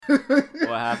What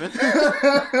happened?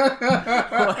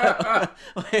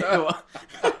 Wait, what?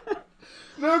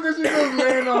 No, because she was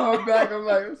laying on her back. I'm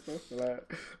like, it's so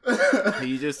flat.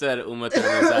 You just said Uma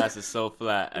Thurman's ass is so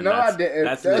flat, and No, that's I didn't.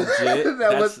 that's legit.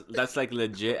 That That's like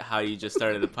legit how you just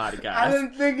started the podcast. I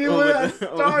didn't think it Uma would Thur- have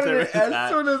started Uma it Thurman's as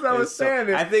soon as I ass was is so- saying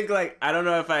it. I think I don't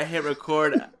know if I hit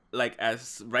record like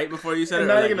as right before you said and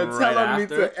it, now or you're like gonna right tell on me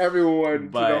after. to everyone,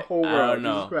 But to the whole I world. don't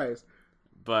know. Jesus Christ.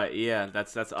 But yeah,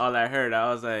 that's all I heard.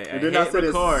 I was like, I And then I hit said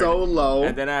record, it's so low.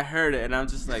 and then I heard it, and I'm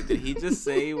just like, did he just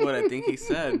say what I think he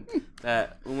said?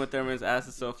 That Uma Thurman's ass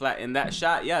is so flat. In that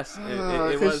shot, yes,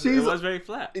 it 'Cause was very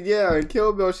flat. Yeah, in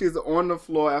Kill Bill, she's on the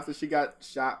floor after she got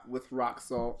shot with rock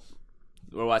salt.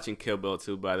 We're watching Kill Bill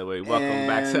 2, by the way. Welcome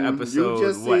back to And episode, you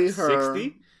just what, see her-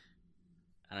 60?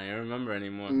 I don't even remember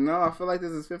anymore. No, I feel like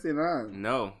this is 59.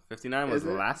 No, 59 was Is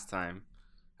it? last time.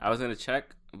 I was going to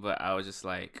check, but I was just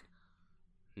like,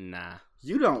 nah.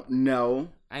 You don't know.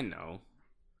 I know.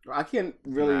 I can't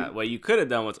really. What you could have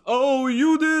done was, oh,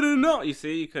 you didn't know. You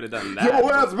see, you could have done that.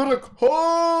 Your ass better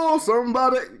call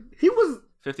somebody. He was.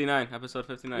 59, episode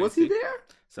 59. Was see? he there?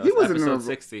 So He it's wasn't in episode the-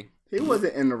 60. He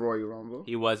wasn't in the Royal Rumble.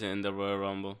 He wasn't in the Royal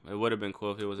Rumble. It would have been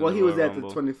cool if he was in Well, the he Royal was at Rumble.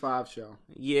 the 25 show.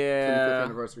 25th Yeah.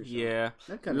 anniversary show. Yeah.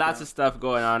 That kinda Lots counts. of stuff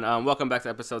going on. Welcome back to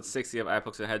episode 60 of Eye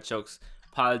Pokes and Head Chokes.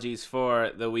 Apologies for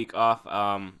the week off.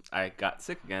 I got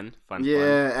sick again. Fun.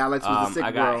 Yeah, Alex was a sick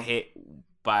I got bro. hit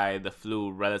by the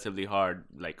flu relatively hard,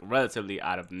 like relatively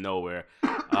out of nowhere.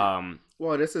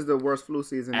 Well, this is the worst flu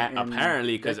season. And in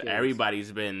apparently, because decades.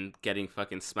 everybody's been getting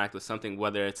fucking smacked with something,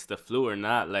 whether it's the flu or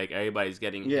not. Like everybody's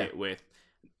getting hit with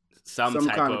some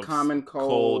type kind of common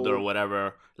cold or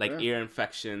whatever, like Yeah. ear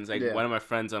infections. Like Yeah. one of my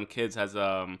friends' kids has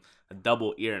a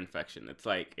double ear infection. It's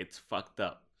like it's fucked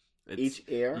up. It's, Each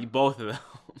ear? both of them.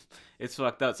 It's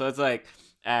fucked up. So it's like,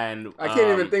 and I can't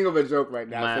even think of a joke right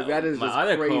now because that is my just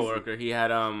other crazy. coworker. He had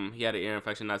an ear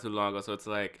infection not too long ago. So it's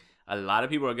like a lot of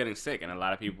people are getting sick, and a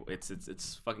lot of people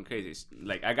it's fucking crazy.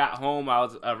 Like I got home, I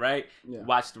was right. Yeah.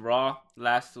 Watched Raw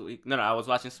last week. No, I was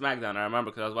watching SmackDown. I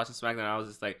remember because I was watching SmackDown. And I was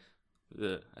just like.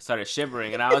 Ugh. I started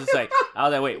shivering, and I was just like,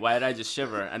 wait, why did I just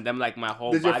shiver? And then like my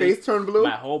whole Did body, your face turn blue? my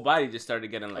whole body just started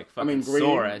getting like fucking green.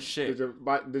 sore as shit.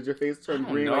 Did your face turn I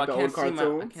don't green know, like the I old can't see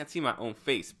cartoons? I can't see my own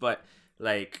face, but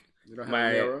like You don't have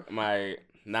a mirror? my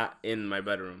not in my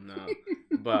bedroom, no.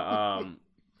 But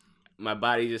my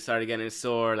body just started getting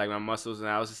sore, like my muscles, and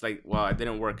I was just like, well, I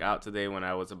didn't work out today when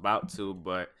I was about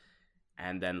to,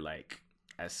 and then like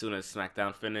as soon as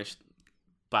SmackDown finished,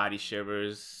 body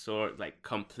shivers, sore, like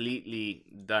completely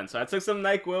done. So I took some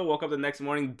NyQuil, woke up the next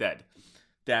morning dead.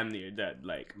 Damn near dead.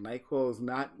 Like NyQuil is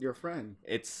not your friend.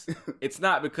 it's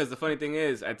not, because the funny thing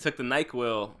is I took the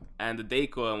NyQuil and the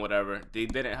Dayquil and whatever. They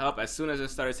didn't help. As soon as I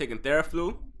started taking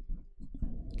Theraflu,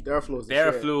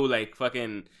 Theraflu like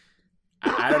fucking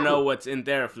I don't know what's in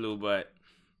Theraflu, but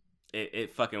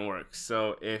it fucking works.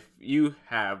 So if you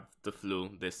have the flu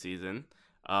this season,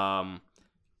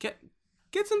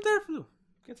 get some Theraflu.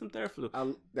 Get some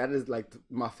Theraflu. That is like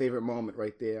my favorite moment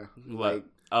right there. What? Like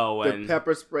Oh, the and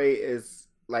pepper spray is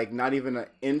like not even an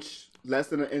inch, less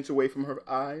than an inch away from her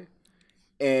eye,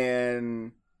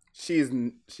 and she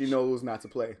knows not to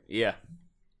play yeah,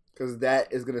 because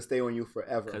that is gonna stay on you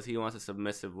forever. because he wants a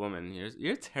submissive woman.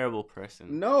 You're a terrible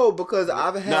person. No, because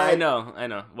I've had. No, I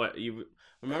know. What, you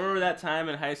remember that time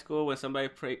in high school when somebody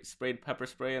sprayed pepper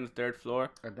spray on the third floor?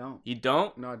 I don't. You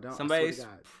don't? No, I don't. I Somebody swear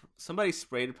to God. somebody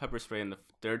sprayed pepper spray on the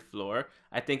third floor.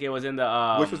 I think it was in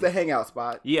the Which was the hangout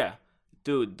spot. yeah,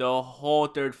 dude. The whole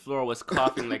third floor was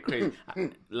coughing like crazy.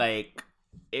 Like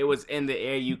it was in the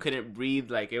air. You couldn't breathe.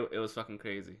 Like it was fucking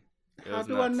crazy. It How was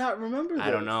do I nuts. not remember this? I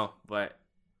don't know, but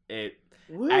it.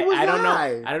 Where was I don't know.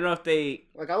 I? I don't know if they.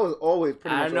 Like I was always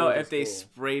pretty much. I don't know always if they at school.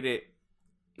 sprayed it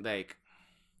like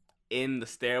in the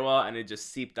stairwell and it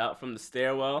just seeped out from the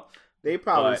stairwell. They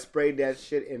probably but- sprayed that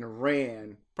shit and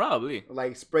ran. Probably.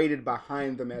 Like sprayed it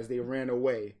behind them as they ran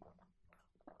away.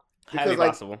 Highly like,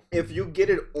 possible. if you get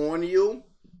it on you,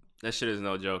 That shit is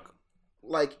no joke.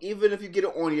 like even if you get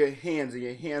it on your hands and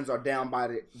your hands are down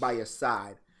by your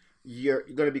side, you're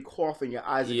gonna be coughing. Your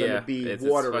eyes are gonna be it's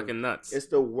watering. fucking nuts. It's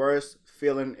the worst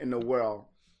feeling in the world.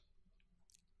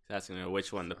 Asking her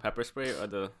which one, the pepper spray or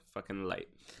the fucking light.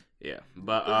 Yeah,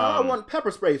 but How I want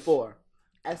pepper spray for?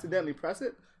 Accidentally press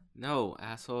it? no,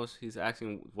 asshole. He's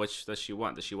asking which does she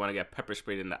want? Does she want to get pepper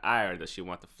sprayed in the eye or does she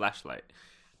want the flashlight?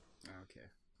 Okay.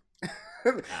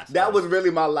 That was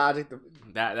really my logic.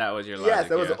 That was your logic. Yes,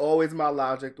 that was yeah. always my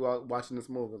logic throughout watching this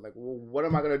movie. Like, well, what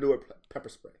am I gonna do with pepper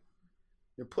spray?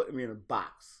 You're putting me in a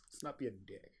box. It's not being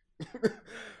a dick.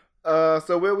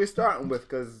 So where are we starting with?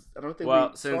 Because I don't think Well,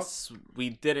 we since we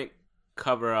didn't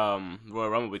cover Royal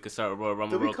Rumble, we could start with Royal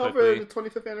Rumble Did we real cover quickly. the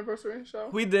 25th anniversary show?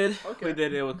 We did. Okay. We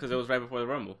did. It was because it was right before the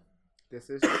Rumble. This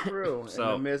is true. So-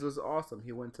 and The Miz was awesome.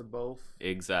 He went to both.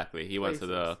 Exactly. He went to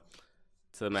Places.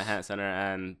 the Manhattan Center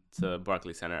and to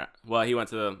Barclays Center. Well, he went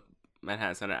to the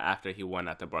Manhattan Center after he won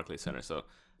at the Barclays Center. So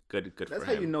good That's for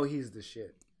how him. you know he's the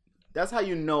shit. That's how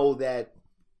you know that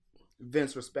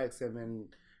Vince respects him and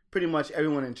pretty much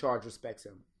everyone in charge respects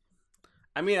him.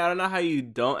 I mean, I don't know how you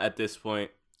don't at this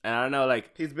point. And I don't know,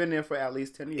 like, He's been there for at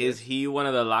least 10 years. is he one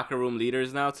of the locker room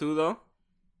leaders now too, though?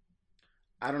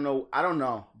 I don't know.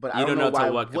 But You I don't know why,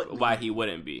 why he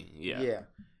wouldn't be. Yeah. Yeah.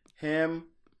 Him,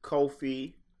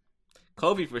 Kofi,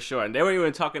 Kofi for sure. And they were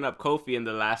even talking up Kofi in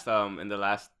the last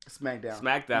SmackDown.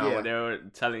 SmackDown Yeah. when they were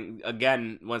telling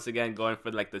once again going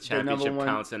for like the number championship one-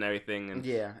 counts and everything and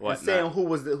Yeah, whatnot. and saying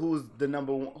who's the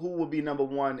number one, who would be number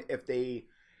one if they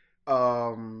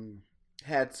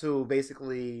had to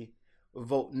basically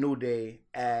vote New Day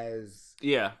as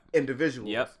Yeah. individuals.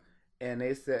 Yep. And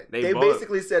they said They they both-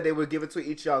 basically said they would give it to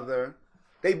each other.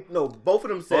 Both of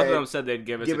them said Both of them said they'd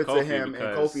give it to Kofi him,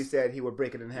 because, and Kofi said he would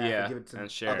break it in half yeah, and give it to and the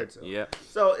share other it. two. Yeah.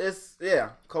 So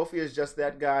Kofi is just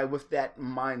that guy with that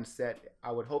mindset.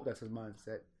 I would hope that's his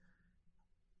mindset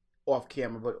off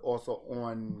camera, but also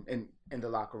in the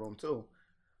locker room too.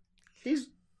 He's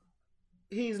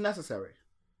necessary.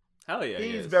 Hell yeah.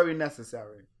 he He's is. very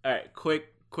necessary. All right,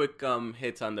 quick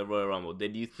hits on the Royal Rumble.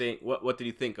 Did you think what did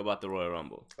you think about the Royal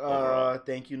Rumble? overall?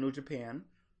 Thank you, New Japan,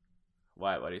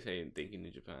 Why do you say you think in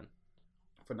New Japan?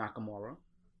 for Nakamura.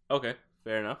 Okay,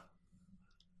 fair enough.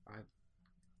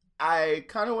 I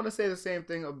kind of want to say the same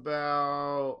thing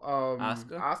about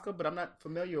Asuka? Asuka, but I'm not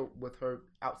familiar with her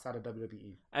outside of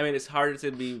WWE. I mean, it's harder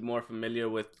to be more familiar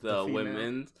with The the female.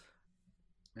 women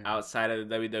Yeah. outside of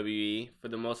the WWE for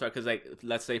the most part. Because, like,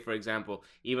 let's say, for example,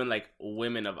 even, like,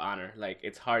 Women of Honor, like,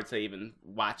 it's hard to even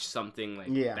watch something, like,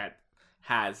 Yeah. that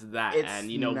has that. It's And,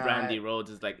 you know, not- Brandy Rhodes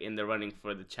is, like, in the running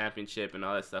for the championship and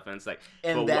all that stuff. And it's like,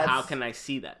 And but that's- how can I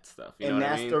see that stuff? You know And what I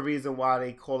that's mean? the reason why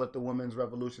they call it the Women's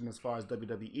Revolution as far as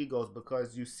WWE goes,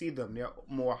 because you see them, they're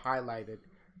more highlighted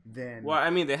than Well, I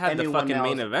mean, they had the anyone fucking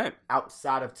main else event.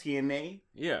 outside of TNA.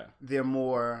 Yeah. They're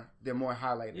more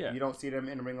highlighted. Yeah. You don't see them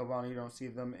in Ring of Honor. You don't see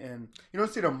them much. The in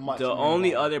Ring of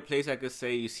only Honor. other place I could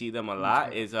say you see them a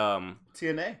lot is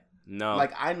TNA. no,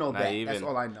 Like I know not that. even. That's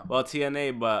all I know. Well,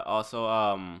 TNA, but also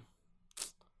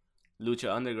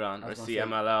Lucha Underground I or was gonna say,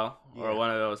 CMLL or yeah.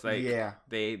 one of those. Like yeah,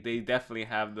 they definitely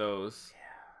have those.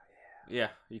 Yeah,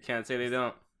 you can't say they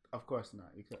don't. of course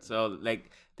not. You couldn't. So like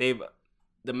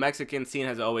the Mexican scene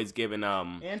has always given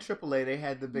And AAA, they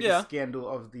had the biggest Yeah. scandal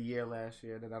of the year last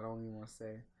year that I don't even want to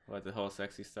say. what the whole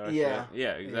sexy star. Yeah. shit?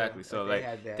 Yeah, exactly. Yeah, So they like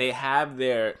had that. they have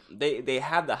they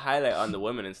have the highlight on the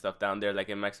women and stuff down there, like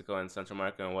in Mexico and Central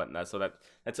America and whatnot. So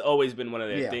that's always been one of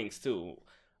their Yeah. things too.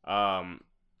 I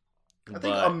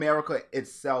think America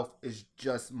itself is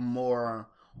just more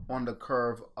on the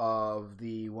curve of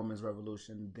the women's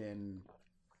revolution than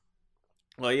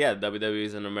well, yeah, WWE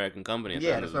is an American company. At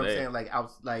the end that's of what the I'm day.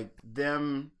 saying. Like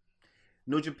them,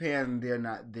 New Japan, they're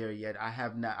not there yet.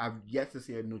 I've yet to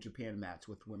see a New Japan match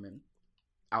with women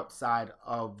outside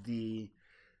of the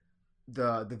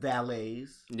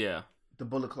valets, Yeah. the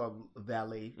Bullet Club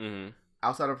valet. hmm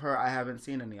Outside of her, I haven't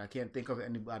seen any. I can't think of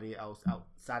anybody else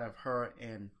outside of her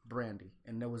and Brandy,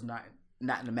 and there was not in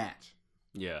the match.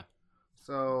 Yeah.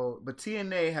 So, but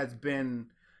TNA has been.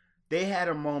 They had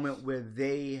a moment where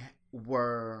they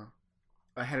were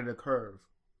ahead of the curve,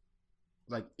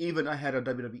 like even ahead of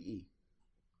WWE.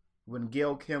 When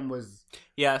Gail Kim was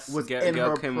Yes. Was Gail in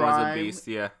her Kim was a prime. beast.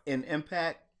 Yeah. in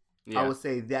Impact, Yeah. I would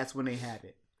say that's when they had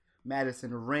it.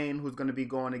 Madison Rayne, who's going to be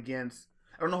going against.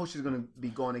 I don't know who she's going to be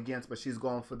going against, but she's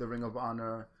going for the Ring of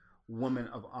Honor Women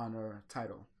of Honor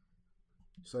title.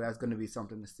 So that's going to be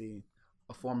something to see.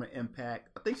 A former Impact.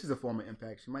 I think she's a former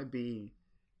Impact. She might be,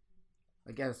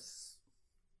 I guess,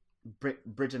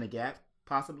 bridging a gap,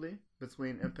 possibly,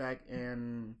 between Impact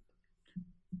and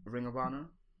Ring of Honor.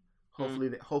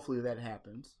 Hopefully that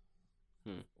happens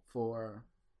for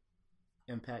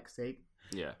Impact's sake.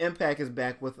 Yeah. Impact is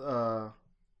back with 4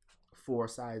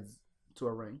 sides to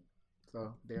a ring.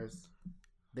 So there's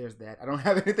that. I don't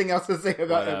have anything else to say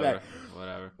about Impact.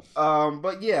 Whatever.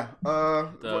 But yeah,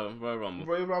 The Royal Rumble.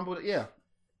 Royal Rumble, yeah.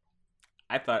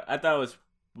 I thought it was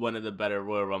one of the better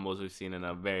Royal Rumbles we've seen in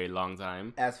a very long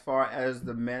time. As far as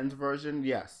the men's version,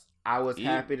 yes. I was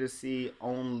Yeah. happy to see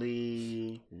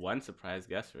only One surprise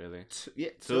guest, really.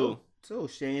 two,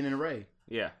 Shane and Ray.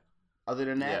 Yeah. Other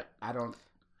than that, I don't.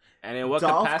 And in what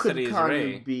Dolph capacity could is kind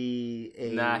Ray? of be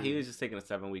a Nah, he was just taking a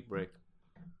 7-week break.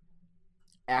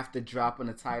 after dropping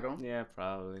the title. Yeah,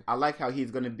 probably. I like how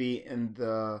he's going to be in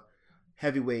the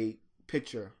heavyweight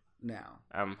picture now.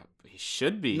 He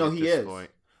should be. No, at he this is. Point.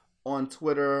 On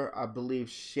Twitter, I believe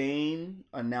Shane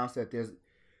announced that there's.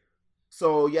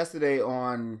 So day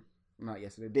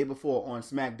before on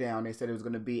SmackDown, they said it was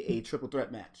going to be a triple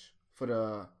threat match for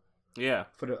the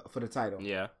title.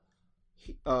 Yeah.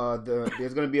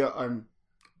 There's going to be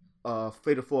a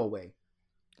fatal 4-way.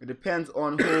 It depends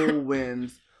on who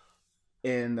wins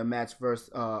in the match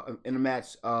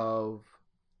of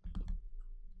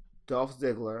Dolph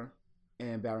Ziggler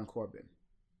and Baron Corbin.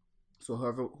 So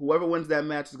whoever wins that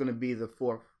match is going to be the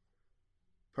fourth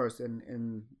person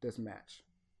in this match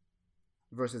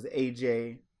versus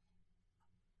AJ,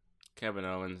 Kevin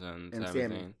Owens, and Sami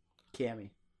Sami. Zayn. Cammy.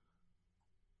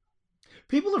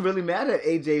 People are really mad at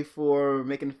AJ for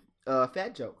making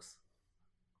fat jokes.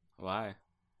 Why?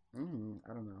 I don't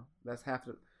know. That's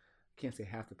can't say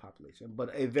half the population, but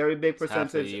a very big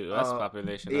percentage. Half the U.S.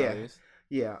 population, yeah, at least.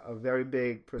 Yeah, a very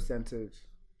big percentage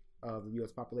of the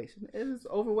U.S. population is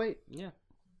overweight. Yeah.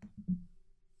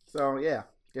 So, yeah,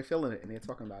 they're feeling it and they're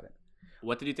talking about it.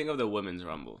 What did you think of the Women's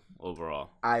Rumble overall?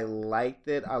 I liked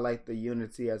it. I liked the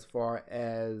unity as far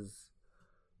as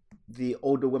the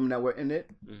older women that were in it.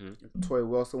 Mm-hmm. Tori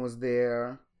Wilson was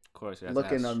there. Of course,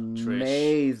 looking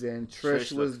amazing.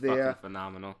 Trish was there.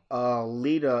 Phenomenal.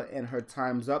 Lita in her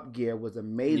Time's Up gear was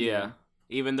amazing. Yeah.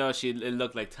 Even though it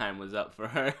looked like time was up for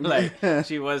her. Like,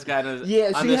 she was kind of on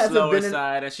the slower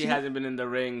side, and she hasn't been in the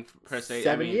ring, per se.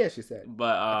 7 years, she said.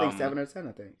 But I think 7 or 10,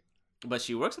 I think. But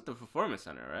she works at the Performance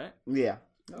Center, right? Yeah.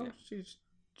 No, yeah.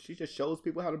 She just shows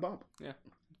people how to bump. Yeah.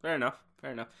 Fair enough.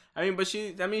 I mean,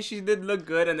 she did look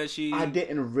good, and then I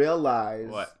didn't realize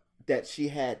what? That she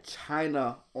had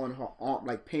China on her arm,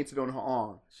 like painted on her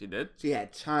arm. She did? She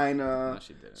had China. No,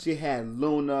 she didn't. She had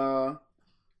Luna.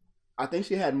 I think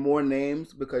she had more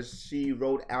names because she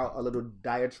wrote out a little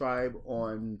diatribe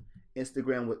on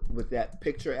Instagram with that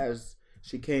picture as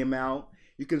she came out.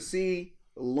 You can see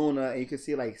Luna and you can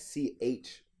see like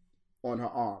CH on her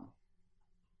arm.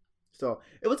 So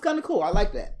it was kind of cool. I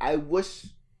like that. I wish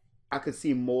I could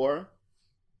see more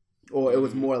or it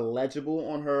was more legible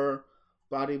on her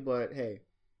body, but hey,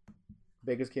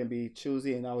 beggars can be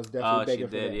choosy, and I was definitely begging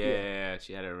for that. Oh, she did. Yeah.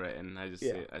 She had it written. I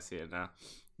see it now.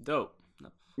 Dope.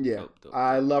 Yeah, dope.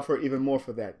 I love her even more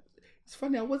for that. It's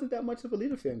funny, I wasn't that much of a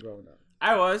Lita fan growing up.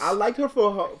 I liked her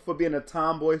for being a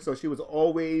tomboy, so she was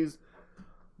always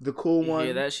the cool one.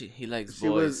 Yeah, he likes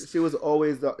boys. She was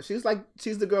always she's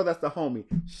the girl that's the homie.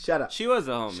 Shut up. She was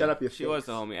the homie. Shut up your face. She was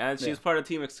the homie, and she was part of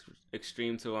Team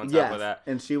Extreme too. On top of that,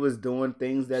 and she was doing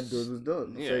things that dude was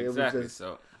doing. Yeah, so exactly.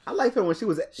 So I liked her when she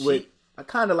was I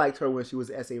kind of liked her when she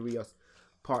was S.A. Rios'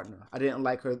 partner. I didn't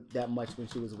like her that much when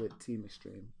she was with Team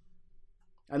Extreme.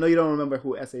 I know you don't remember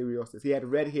who S.A. Rios is. He had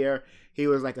red hair. He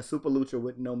was like a super lucha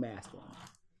with no mask on.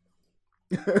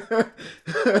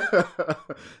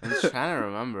 I'm just trying to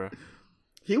remember.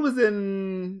 He was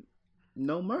in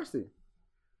No Mercy.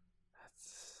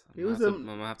 He was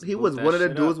one of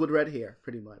the dudes with red hair,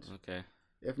 pretty much. Okay.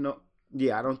 If no,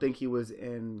 yeah, I don't think he was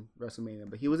in WrestleMania,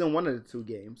 but he was in one of the two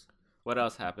games. What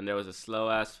else happened? There was a slow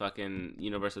ass fucking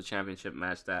Universal Championship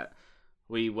match that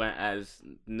we went as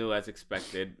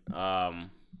expected.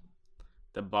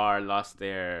 The Bar lost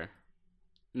their.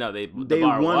 No, the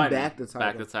Bar won back the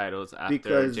titles after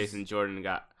because Jason Jordan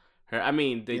got hurt. I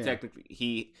mean,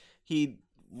 technically he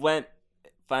went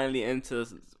finally into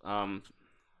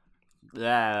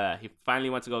he finally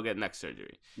went to go get neck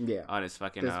surgery. Yeah, on his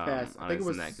fucking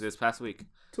neck this past week.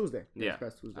 Tuesday. Yeah.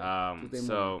 Past Tuesday.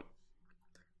 So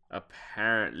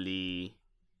apparently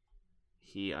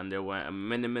he underwent a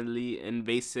minimally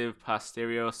invasive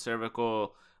posterior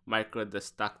cervical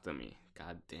microdiscectomy.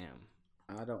 God damn.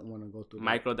 I don't want to go through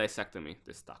microdiscectomy.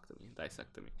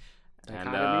 Discectomy.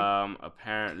 And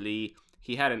apparently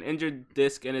he had an injured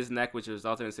disc in his neck, which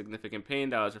resulted in significant pain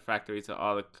that was refractory to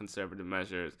all the conservative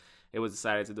measures. It was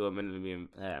decided to do a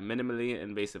minimally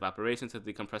invasive operation to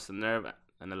decompress the nerve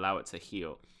and allow it to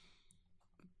heal.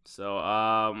 So,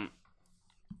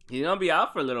 he's gonna be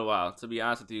out for a little while, to be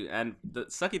honest with you. And the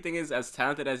sucky thing is, as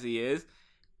talented as he is,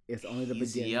 it's only the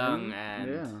beginning. He's young,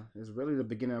 and it's really the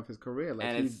beginning of his career. Like,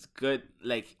 and it's good.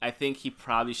 Like, I think he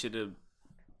probably should have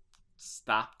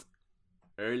stopped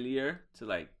earlier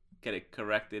to get it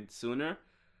corrected sooner.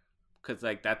 Cause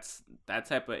that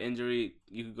type of injury,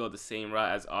 you could go the same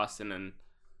route as Austin and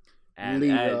Edge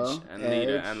and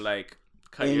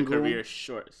cut Angle. Your career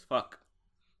short as fuck.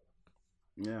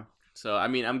 Yeah. So I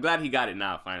mean, I'm glad he got it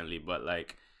now finally, but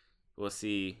we'll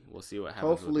see what happens.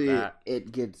 Hopefully, with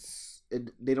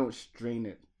that. They don't strain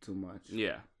it too much.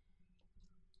 Yeah.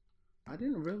 I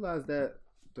didn't realize that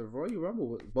the Royal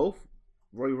Rumble both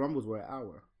Royal Rumbles were an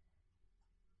hour.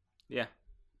 Yeah.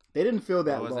 They didn't feel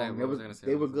that What was I- long. what was I gonna say?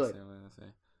 They What were was I good. gonna say? What was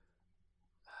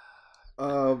I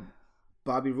gonna say?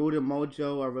 Bobby Roode and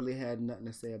Mojo, I really had nothing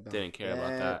to say about. Didn't care about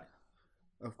that.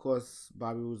 Of course,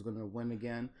 Bobby Roode's gonna win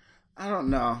again. I don't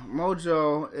know.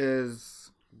 Mojo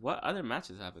is What other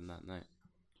matches happened that night?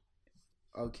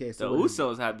 okay. The So what is-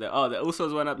 Usos had the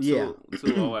Usos went up Yeah.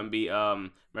 2-0 and beat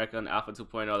American Alpha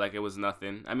 2.0 like it was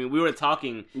nothing. I mean, we were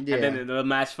talking Yeah. and then the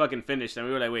match fucking finished and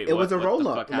we were like, wait, It what, was a what roll the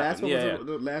up. fuck The last happened? one Yeah, was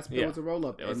the last bit Yeah. was a roll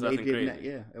up, It was and they nothing did crazy. that.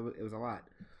 Yeah, it was a lot.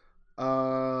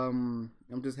 I'm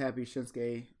just happy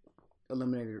Shinsuke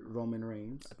eliminated Roman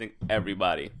Reigns. I think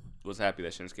everybody was happy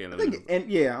that Shinsuke I eliminated. think,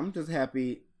 and yeah, I'm just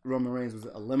happy Roman Reigns was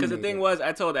eliminated. Because the thing was,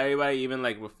 I told everybody, even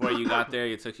like before you got there,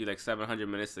 it took you like 700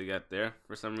 minutes to get there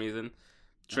for some reason.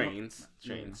 Trains.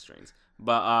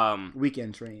 But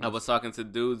weekend train. I was talking to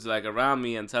dudes like around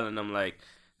me and telling them like,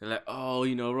 they're like, oh,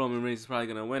 you know, Roman Reigns is probably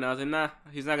gonna win. I was like, nah,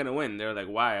 he's not gonna win. They were like,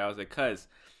 why? I was like, cause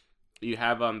you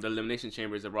have the Elimination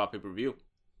Chamber is a Raw pay-per-view.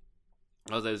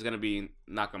 I was like, it's gonna be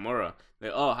Nakamura.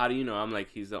 Like, oh, how do you know? I'm like,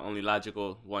 he's the only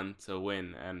logical one to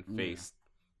win and face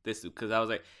this dude. Cause I was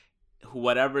like,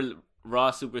 whatever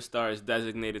Raw superstar is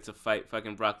designated to fight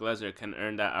fucking Brock Lesnar can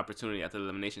earn that opportunity at the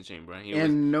Elimination Chamber.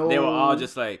 And they were all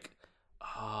just like,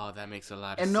 oh, that makes a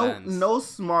lot of sense. And no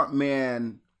smart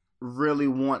man really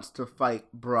wants to fight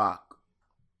Brock.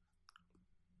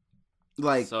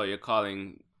 Like, so you're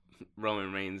calling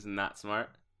Roman Reigns not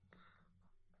smart?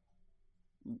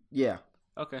 yeah.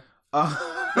 Okay.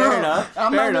 Fair enough.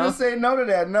 I'm Fair not enough. gonna say no to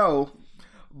that, no.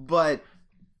 But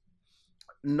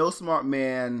no smart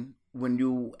man, when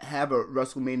you have a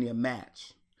WrestleMania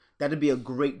match, that'd be a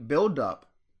great build up.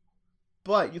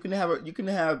 But you can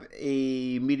have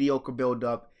a mediocre build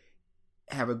up,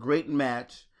 have a great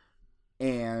match,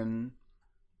 and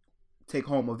take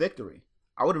home a victory.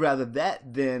 I would rather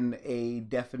that than a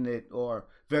definite or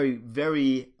very,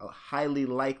 very highly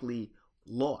likely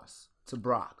loss to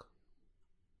Brock.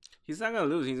 He's not gonna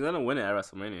lose. He's gonna win it at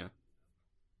WrestleMania.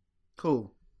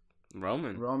 Cool.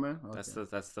 Roman. Okay.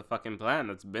 That's the fucking plan.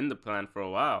 That's been the plan for a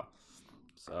while.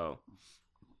 So.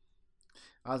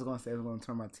 I was gonna say I was gonna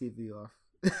turn my TV off.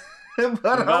 But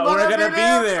we're gonna be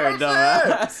there,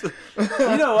 dumbass.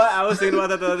 You know what? I was thinking about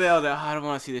that the other day. I was like, oh, I don't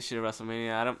want to see this shit at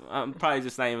WrestleMania. I'm probably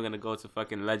just not even gonna go to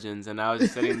fucking Legends. And I was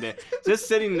just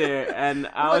sitting there, and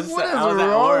I was what is at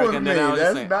wrong work, with and me? then I was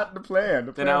That's like, not the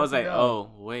plan. then I was like,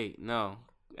 oh wait, no.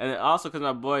 And also because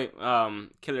my boy,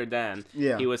 Killer Dan,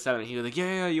 Yeah. he was like,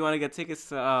 yeah, you want to get tickets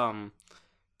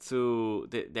to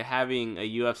they're having a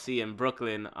UFC in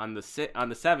Brooklyn on the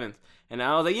 7th, and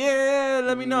I was like, yeah,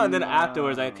 let me know. And then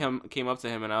afterwards, I came up to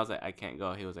him and I was like, I can't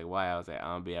go. He was like, why? I was like, I'm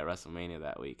gonna be at WrestleMania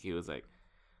that week. He was like,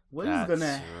 what is gonna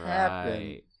 "That's happen?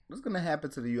 right." What's gonna happen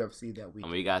to the UFC that weekend?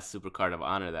 And we got Super Card of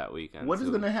Honor that weekend. What is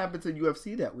too. gonna happen to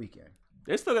UFC that weekend?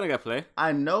 They're still gonna get play.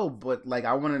 I know, but like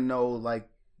I want to know like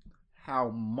how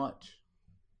much.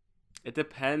 It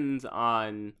depends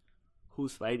on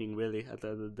who's fighting, really. At the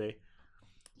end of the day,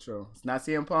 True. It's not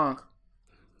CM Punk.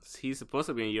 he's supposed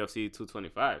to be in UFC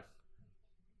 225.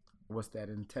 What's that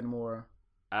in 10 more?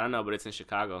 I don't know, but it's in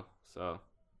Chicago, so.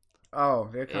 Oh,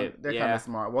 they're kind yeah. of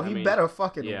smart. Well, I he mean, better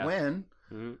fucking yeah. win.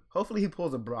 Mhm. Hopefully he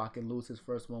pulls a Brock and lose his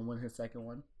first one, win his second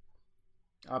one.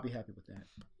 I'll be happy with that.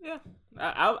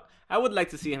 Yeah, I would like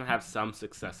to see him have some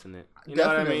success in it. You know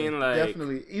what I mean? Like,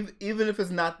 definitely. Even if it's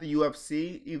not the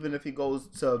UFC, even if he goes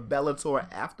to Bellator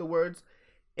afterwards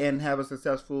and have a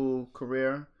successful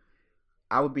career,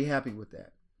 I would be happy with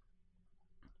that.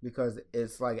 Because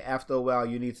it's like after a while,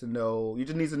 you just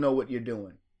need to know what you're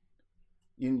doing.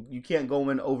 You can't go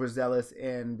in overzealous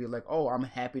and be like, oh, I'm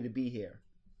happy to be here.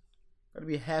 Gotta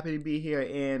be happy to be here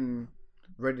and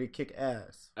ready to kick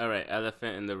ass. All right,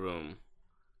 elephant in the room.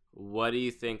 What do you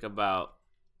think about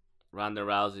Ronda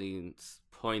Rousey's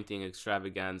pointing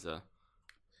extravaganza?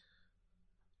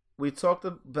 We talked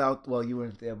about, well, you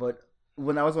weren't there, but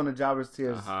when I was on the Jobbers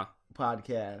Tears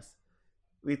podcast,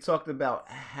 we talked about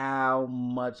how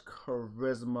much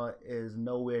charisma is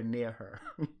nowhere near her.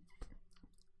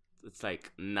 It's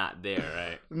like not there,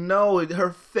 right? No, her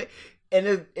face, and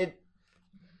it.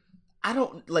 I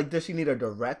don't like. Does she need a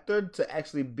director to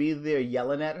actually be there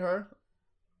yelling at her?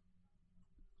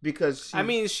 Because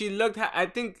she looked. I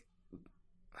think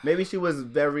maybe she was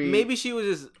Maybe she was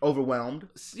just overwhelmed.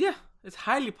 Yeah, it's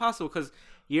highly possible because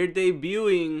you're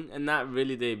debuting and not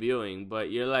really debuting,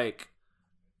 but you're like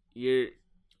you're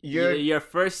your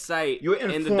first sight. You're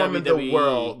informing in the WWE, the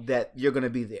world that you're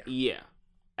gonna be there. Yeah,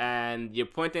 and you're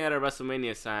pointing at a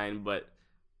WrestleMania sign, but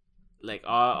like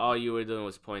all you were doing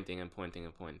was pointing and pointing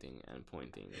and pointing and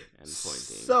pointing and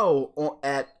pointing. So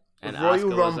at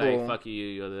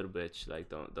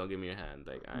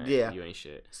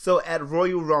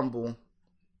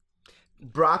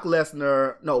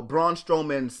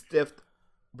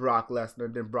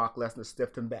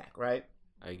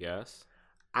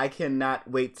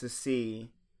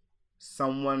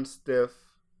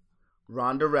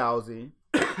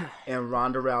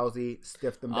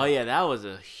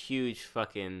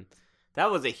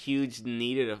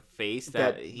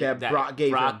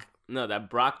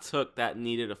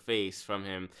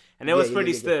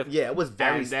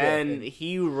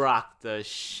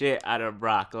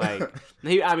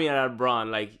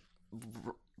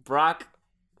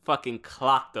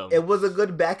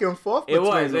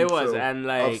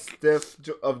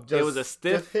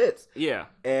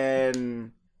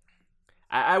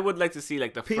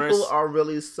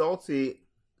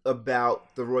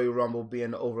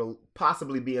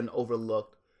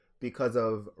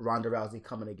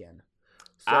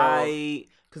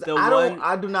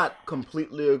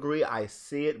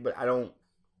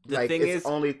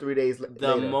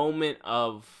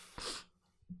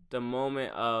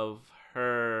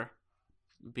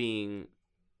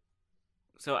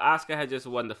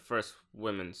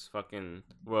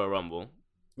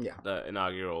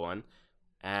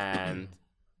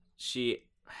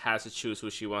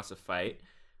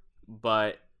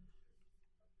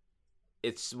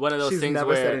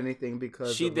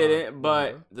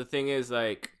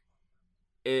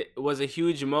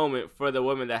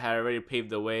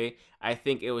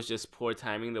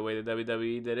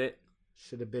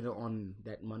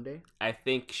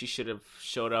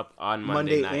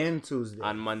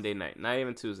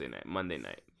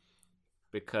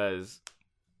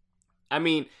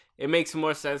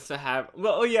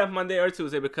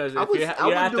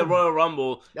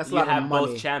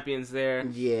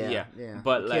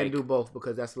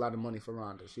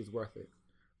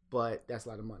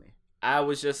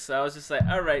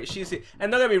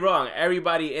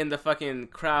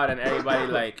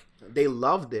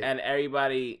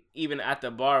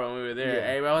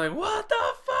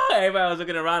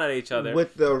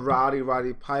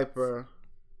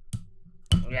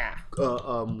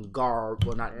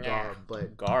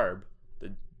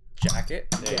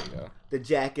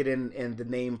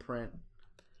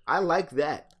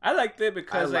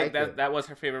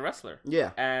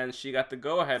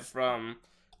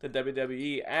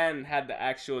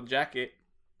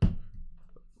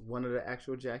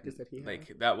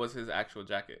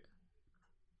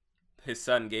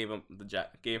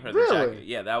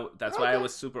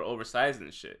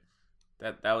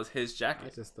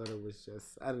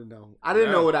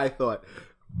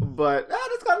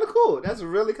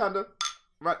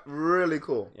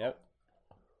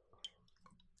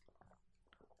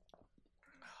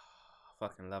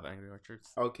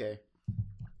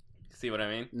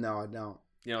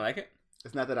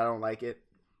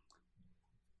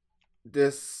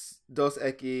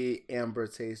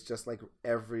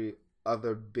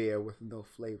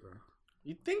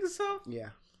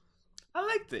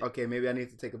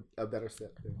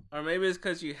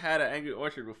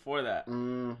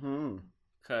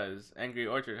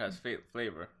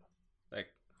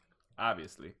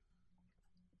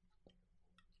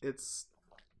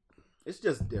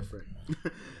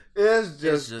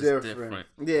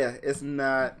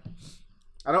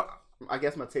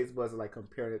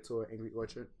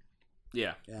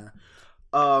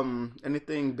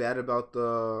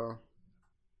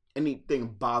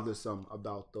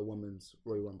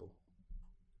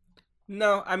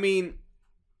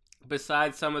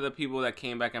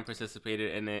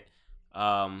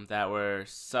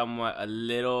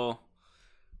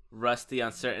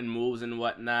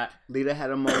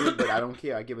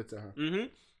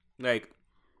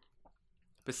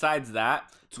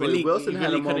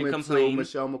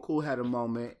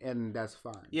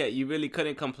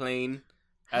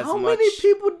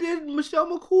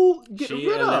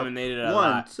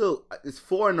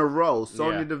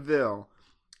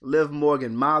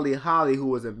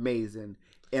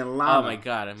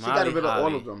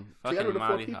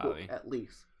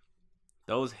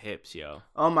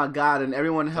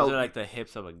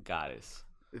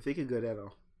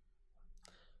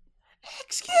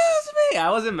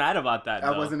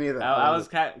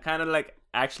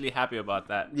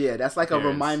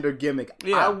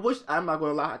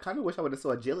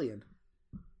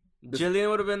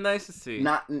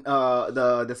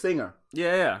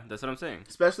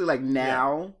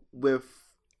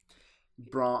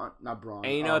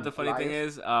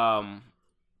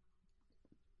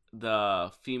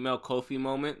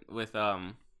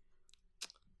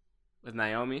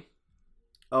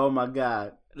Oh my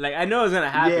God. Like I know it was gonna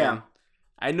happen. Yeah.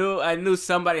 I knew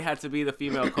somebody had to be the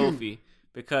female Kofi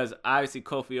because obviously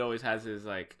Kofi always has his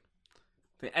like,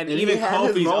 and even he had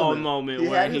his Kofi's moment. own moment He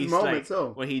where had his he's moment, like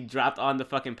too. when he dropped on the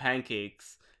fucking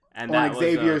pancakes and On that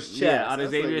Xavier's was, chest. Yeah, on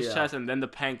That's Xavier's like, yeah. chest, and then the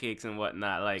pancakes and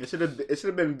whatnot. Like It should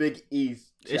have been Big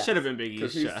E's. it should have been Big E's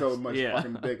because he's chest. so much Yeah.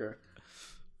 fucking bigger.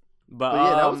 But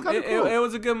yeah, that was kind of cool. It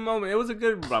was a good moment. It was a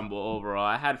good Rumble overall.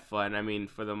 I had fun. I mean,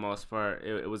 for the most part,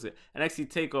 it was.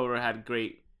 NXT Takeover had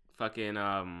great fucking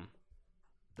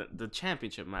the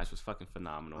championship match was fucking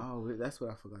phenomenal. Oh, that's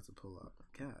what I forgot to pull up.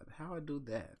 God, how I do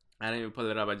that? I didn't even pull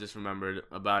it up. I just remembered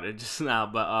about it just now.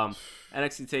 But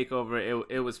NXT Takeover,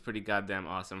 it was pretty goddamn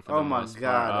awesome for the most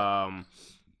part. Oh my God.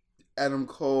 Adam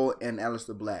Cole and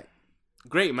Aleister Black.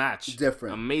 Great match.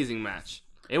 Different. Amazing match.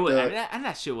 It was, and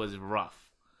that shit was rough.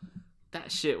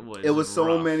 That shit was. It was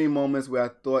so rough. many moments where I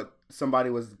thought somebody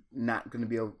was not going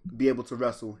to be able to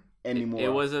wrestle anymore.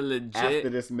 It was a legit after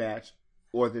this match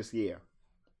or this year.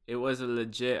 It was a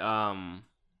legit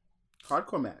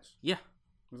hardcore match. Yeah.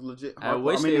 It was legit hardcore. I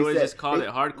wish they would just call it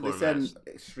hardcore They said match.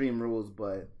 Extreme Rules,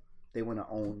 but they want to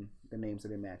own the names of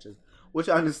their matches, which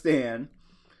I understand.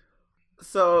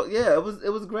 So yeah, it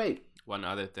was great. One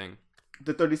other thing.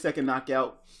 The 30-second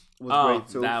knockout was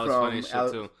great too. That was funny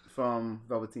shit too. From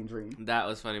Velveteen Dream. That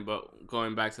was funny, but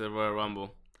going back to the Royal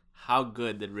Rumble, how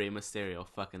good did Rey Mysterio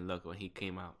fucking look when he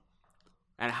came out?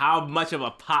 And how much of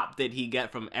a pop did he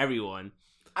get from everyone?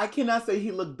 I cannot say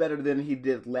he looked better than he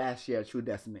did last year at True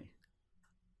Destiny.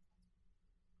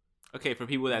 Okay, for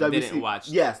people that didn't watch.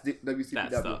 Yes, WCW.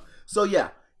 That stuff. So yeah,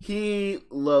 he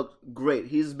looked great.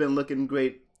 He's been looking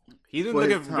great. He's been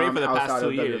looking great for the past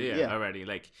 2 years. WWE. Yeah, already.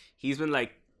 Like he's been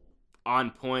like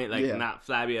on point, like not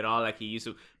flabby at all, like he used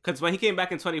to. Because when he came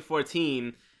back in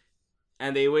 2014,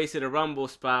 and they wasted a Rumble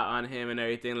spot on him and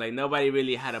everything, like nobody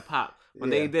really had a pop. When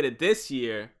they did it this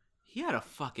year, he had a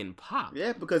fucking pop.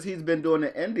 Yeah, because he's been doing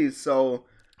the indies, so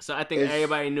I think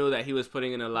everybody knew that he was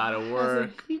putting in a lot of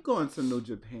work. He going to New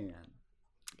Japan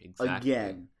exactly.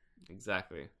 again.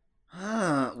 Exactly.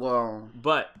 Well,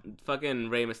 but fucking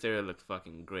Rey Mysterio looked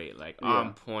fucking great, like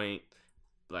on point,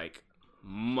 like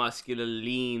muscular,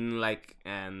 lean, like,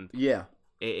 and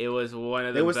it was one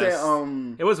of the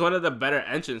best. It was one of the better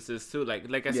entrances too.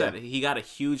 Like I said, he got a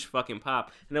huge fucking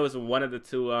pop, and it was one of the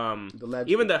two.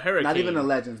 Even the Hurricane, not even the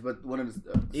Legends, but one of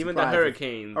the even the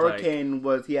Hurricane. Hurricane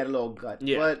was he had a little gut,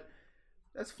 but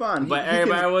that's fun. But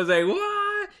everybody was like,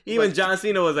 "What?" Even John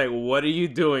Cena was like, "What are you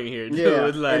doing here, dude?"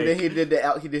 Yeah, like, and then he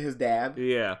did his dab.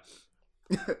 Yeah,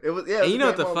 it was And you know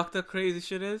what the fucked up crazy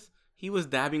shit is? He was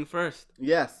dabbing first.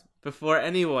 Yes, before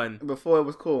anyone. Before it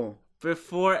was cool.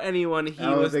 Before anyone, he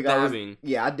was dabbing.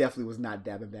 I definitely was not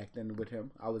dabbing back then with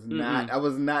him. I was not. I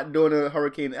was not doing a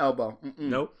Hurricane elbow.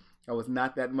 Nope. I was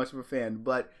not that much of a fan.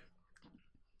 But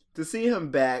to see him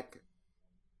back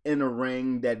in a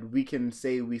ring that we can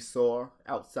say we saw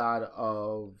outside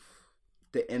of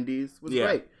the Indies was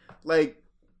great. Like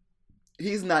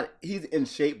he's in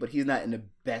shape, but he's not in the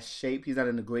best shape. He's not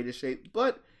in the greatest shape,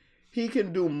 but he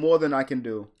can do more than I can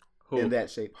do in that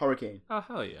shape. Hurricane. Oh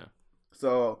hell yeah.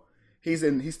 So he's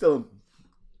still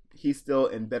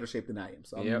in better shape than I am.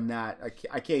 So I'm not.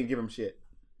 I can't give him shit.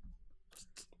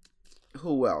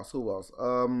 Who else?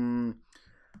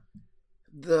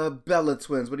 The Bella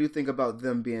Twins. What do you think about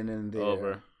them being in there?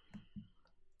 Over.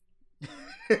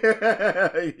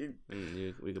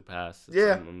 We could pass.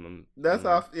 That's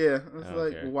off. Yeah, it's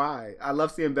like why? I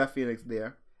love seeing Beth Phoenix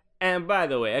there. And by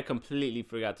the way, I completely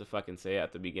forgot to fucking say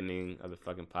at the beginning of the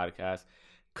fucking podcast.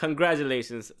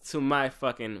 Congratulations to my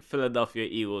fucking Philadelphia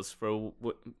Eagles for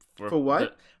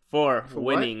what? For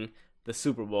winning the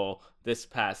Super Bowl this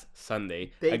past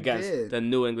Sunday against the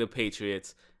New England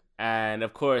Patriots. And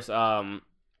of course,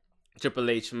 Triple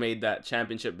H made that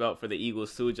championship belt for the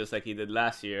Eagles too, just like he did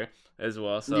last year as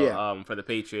well. So for the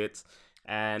Patriots.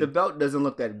 And the belt doesn't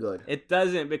look that good. It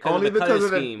doesn't because of the color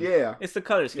scheme. It's the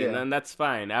color scheme, and that's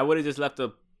fine. I would have just left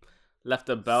the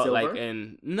belt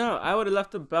Silver? I would have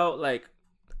left the belt like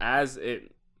as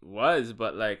it was,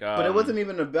 but like but it wasn't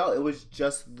even a belt. It was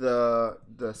just the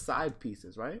side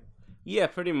pieces, right? Yeah,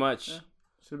 pretty much. Yeah.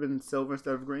 Should have been silver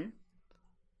instead of green.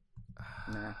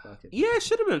 Nah, fuck it. Yeah, it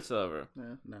should have been silver.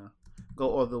 Yeah, no, go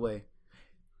all the way.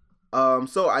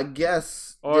 So I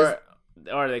guess or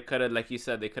they could have, like you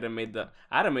said, I'd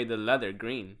have made the leather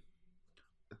green.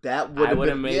 That would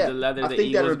have made the leather. I think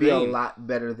Eagles that would be green. a lot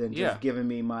better than just giving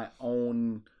me my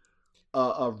own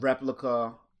a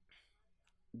replica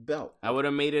belt. I would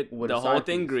have made it the whole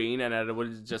thing green, and I would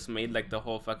have just made like the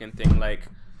whole fucking thing like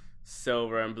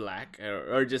silver and black,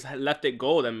 or just left it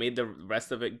gold and made the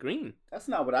rest of it green. That's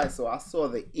not what I saw. I saw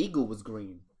the eagle was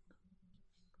green.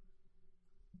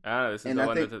 This is And the I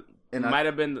one think- that and I- might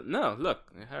have been. No,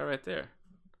 look, they had it right there.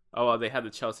 Oh well, they had the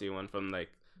Chelsea one from like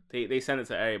they sent it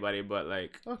to everybody, but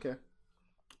like Okay.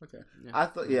 yeah. I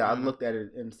thought, yeah, I Mhm. looked at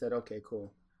it and said, okay,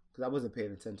 cool. Because I wasn't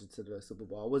paying attention to the Super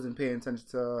Bowl. I wasn't paying attention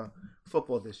to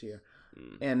football this year.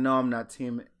 Mm. And no, I'm not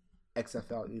Team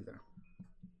XFL either.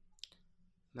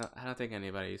 No, I don't think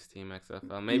anybody's Team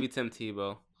XFL. Maybe Tim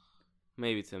Tebow.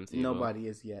 Nobody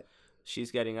is yet. She's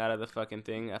getting out of the fucking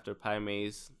thing after Pai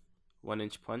May's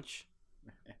 1-inch punch.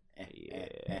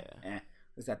 Yeah.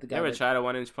 Is that the You guy? ever try to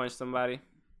 1-inch punch somebody?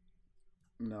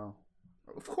 No.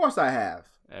 Of course I have.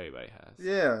 Everybody has.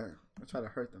 Yeah. I tried to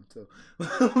hurt them too.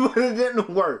 But it didn't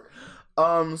work.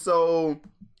 So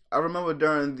I remember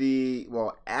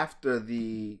after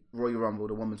the Royal Rumble,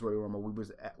 the Women's Royal Rumble,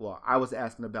 I was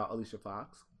asking about Alicia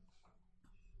Fox.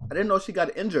 I didn't know she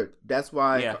got injured. That's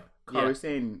why Kairi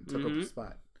Sane took up the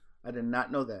spot. I did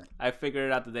not know that. I figured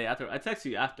it out the day after. I texted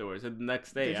you afterwards. The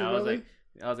next day, Did you I was really?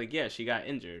 like, yeah, she got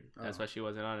injured. That's Oh. why she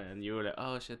wasn't on it. And you were like,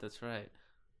 oh shit, that's right.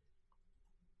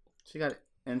 She got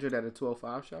injured at a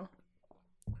 205 show?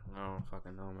 I don't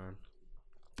fucking know, man.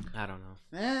 I don't know.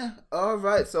 All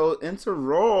right. So into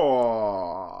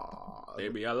Raw.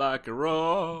 Baby, I like it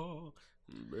raw.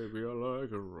 Baby, I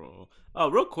like it raw. Oh,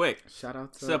 real quick. Shout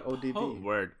out to ODB.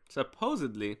 Word.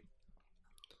 Supposedly,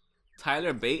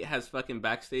 Tyler Bate has fucking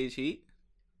backstage heat.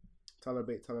 Tyler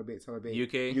Bate.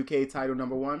 UK? UK title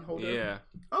 #1 holder? Yeah.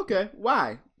 Okay.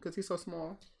 Why? Because he's so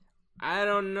small. I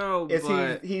don't know, Is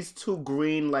but he's too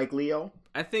green like Leo?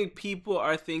 I think people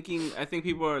are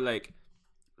like,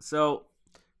 so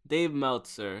Dave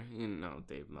Meltzer,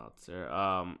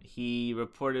 he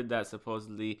reported that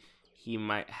supposedly he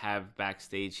might have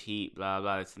backstage heat, blah,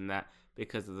 blah, this and that,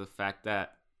 because of the fact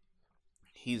that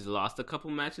he's lost a couple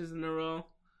matches in a row.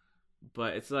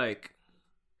 But it's like,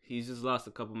 he's just lost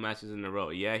a couple matches in a row.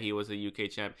 Yeah, he was a UK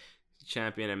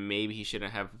champion, and maybe he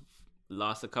shouldn't have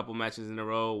lost a couple matches in a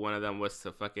row. One of them was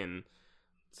to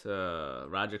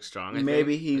Roderick Strong, I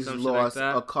Maybe think, or he's some shit like lost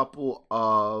that. a couple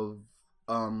of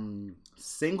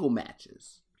single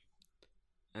matches.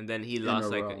 And then he in lost a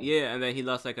like row. and then he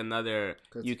lost like another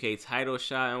 'Cause- UK title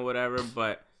shot and whatever.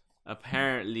 But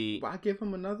apparently, Why give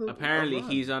him another? apparently run?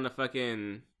 he's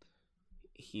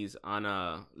on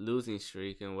a losing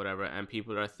streak and whatever. And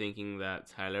people are thinking that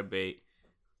Tyler Bate,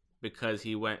 because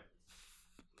he went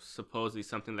supposedly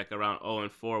something like around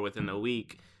 0-4 within a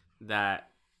week,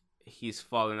 that he's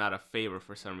fallen out of favor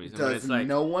for some reason. But Does it's like,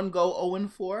 no one go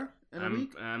 0-4 in a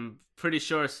week? I'm pretty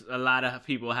sure a lot of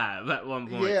people have at one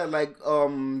point. Yeah, like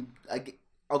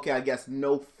I guess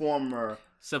no former.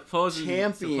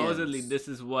 Supposedly this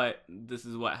is what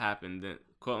happened.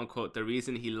 Quote unquote, the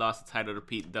reason he lost the title to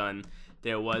Pete Dunne,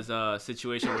 there was a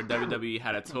situation where WWE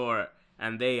had a tour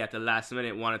and they at the last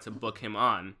minute wanted to book him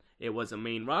on. It was a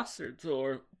main roster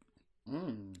tour.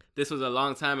 This was a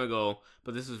long time ago,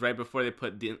 but this was right before they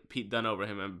put Pete Dunne over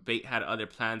him, and Bate had other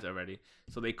plans already.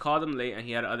 So they called him late and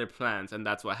he had other plans, and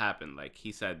that's what happened. Like,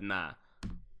 he said nah.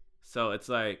 So it's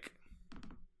like,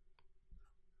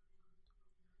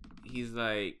 he's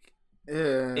like,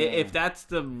 if that's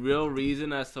the real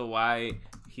reason as to why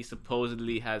he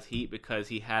supposedly has heat, because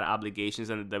he had obligations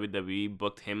and the WWE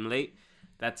booked him late,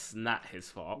 that's not his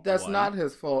fault. That's one. not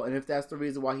his fault, and if that's the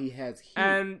reason why he has heat,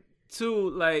 And two,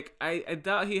 like, I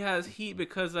doubt he has heat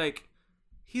because, like,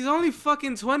 he's only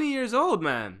fucking 20 years old,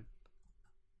 man.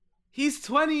 He's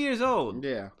 20 years old.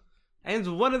 yeah. And he's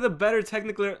one of the better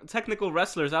technical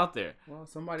wrestlers out there. Well,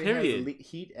 somebody Period. has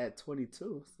heat at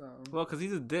 22, so. Well, because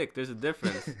he's a dick. There's a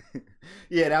difference.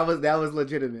 Yeah, that was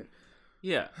legitimate.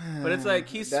 Yeah. But it's like,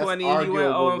 he's That's 20, he went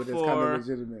arguable, but it's kind 0-4. of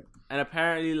legitimate. And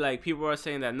apparently, like, people are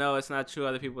saying that, no, it's not true.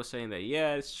 Other people are saying that,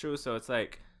 yeah, it's true. So it's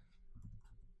like,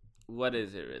 what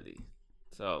is it really?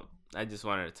 So I just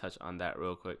wanted to touch on that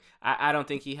real quick. I don't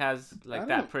think he has, like,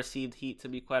 that perceived heat, to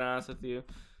be quite honest with you.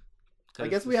 I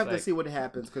guess we have to see what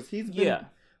happens, because he's been... Yeah.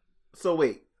 So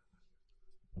wait.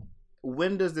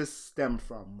 When does this stem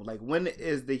from? Like, when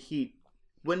is the heat...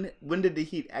 When did the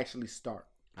heat actually start?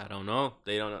 I don't know.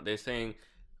 They don't know. They're saying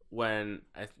when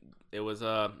it was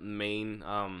a main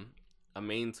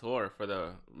tour for the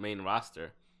main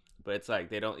roster, but it's like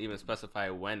they don't even specify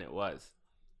when it was.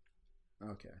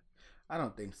 Okay. I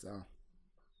don't think so.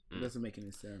 It doesn't make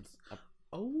any sense.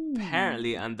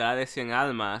 Apparently, Andrade Cien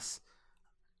Almas,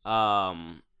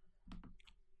 not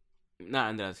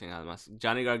Andrade Cien Almas,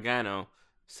 Johnny Gargano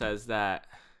says that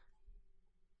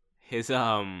his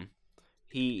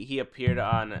he appeared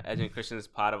on Edge and Christian's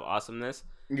Pod of Awesomeness.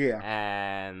 Yeah.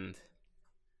 And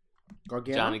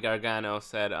Gargano? Johnny Gargano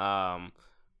said,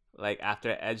 like,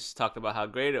 after Edge talked about how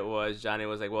great it was, Johnny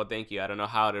was like, well, thank you. I don't know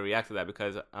how to react to that,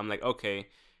 because I'm like, okay,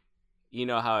 you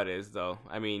know how it is, though.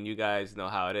 I mean, you guys know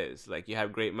how it is. Like, you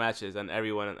have great matches, and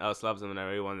everyone else loves them, and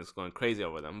everyone is going crazy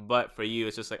over them. But for you,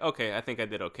 it's just like, okay, I think I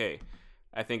did okay.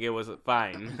 I think it was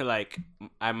fine. Like,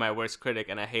 I'm my worst critic,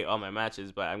 and I hate all my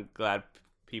matches, but I'm glad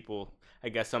people, I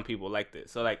guess some people liked it.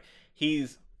 So, like,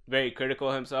 he's very critical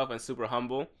of himself and super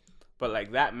humble. But,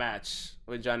 like, that match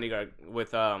with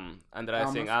with Andrade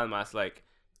Cien Almas, like,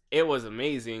 it was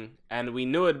amazing. And we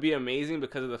knew it'd be amazing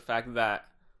because of the fact that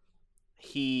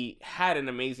he had an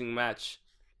amazing match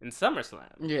in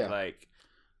SummerSlam. Yeah. Like,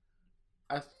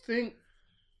 I think,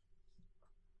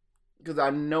 because I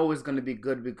know it's going to be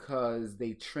good because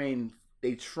they train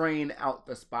out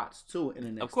the spots too in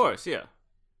the next. Of course, yeah.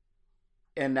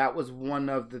 And that was one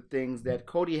of the things that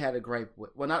Cody had a gripe with.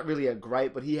 Well, not really a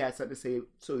gripe, but he had something to say.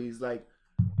 So he's like,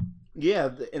 yeah,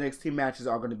 the NXT matches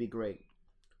are going to be great.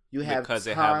 You have because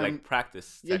time, they have like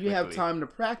practice. Yeah, you have time to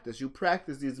practice. You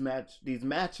practice these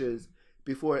matches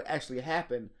before it actually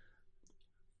happened.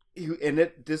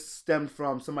 This stemmed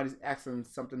from somebody asking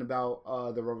something about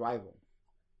the Revival.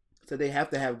 So they have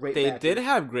to have great matches. They did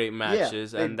have great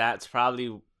matches, and that's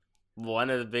probably one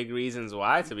of the big reasons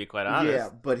why, to be quite honest. Yeah,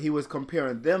 but he was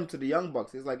comparing them to the Young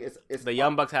Bucks. It's like it's the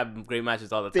Young Bucks have great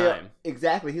matches all the time.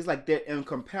 Exactly. He's like, they're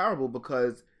incomparable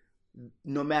because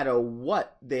no matter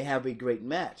what, they have a great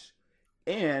match.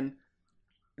 And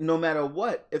no matter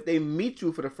what, if they meet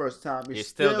you for the first time, you're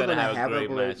still going to have a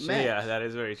great match. Yeah, that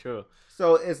is very true.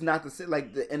 So it's not the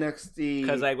like the NXT,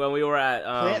 because like when we were at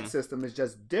plant system is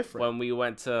just different. When we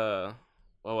went to,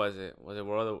 what was it? Was it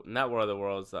not World of the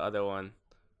Worlds? The other one,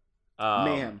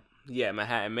 Mayhem. Yeah,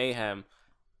 Manhattan Mayhem.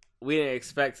 We didn't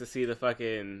expect to see the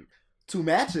fucking 2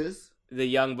 matches. The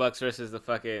Young Bucks versus the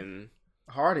fucking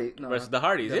versus the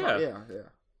Hardys. Yeah.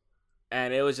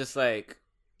 And it was just like,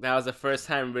 that was the first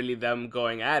time really them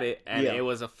going at it, and it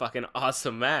was a fucking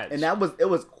awesome match. And it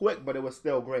was quick, but it was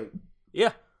still great.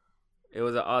 Yeah. It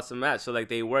was an awesome match. So, like,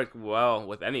 they worked well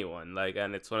with anyone. Like,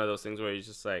 and it's one of those things where you're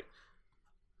just like...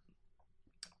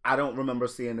 I don't remember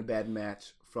seeing a bad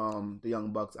match from the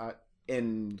Young Bucks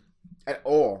at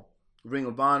all. Ring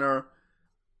of Honor,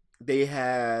 they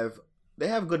have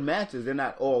good matches. They're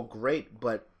not all great,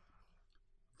 but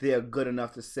they're good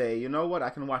enough to say, you know what, I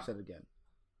can watch that again.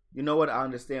 You know what, I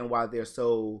understand why they're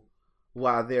so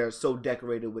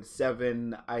decorated with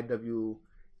 7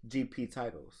 IWGP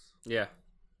titles. Yeah.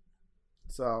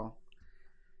 So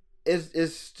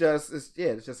it's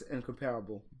just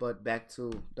incomparable. But back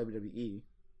to WWE.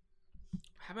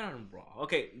 Happened on Raw.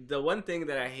 Okay, the one thing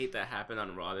that I hate that happened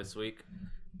on Raw this week.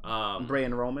 Bray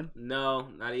and Roman? No,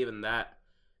 not even that.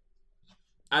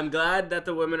 I'm glad that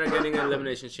the women are getting an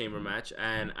Elimination Chamber match,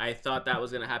 and I thought that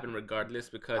was going to happen regardless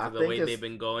because of the way they've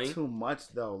been going. Too much,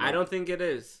 though. I don't think it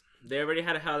is. They already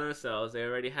had a Hell in a Cells. They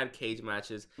already had cage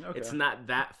matches. Okay. It's not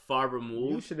that far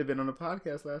removed. You should have been on the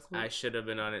podcast last week. I should have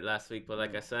been on it last week, but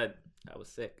like I said, I was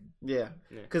sick. Yeah.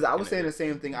 Because I was saying the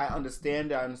same thing. I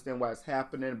understand why it's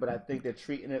happening, but I think they're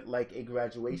treating it like a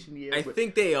graduation year. I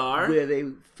think they are. Where they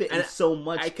fit in so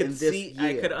much in this year.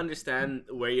 I could understand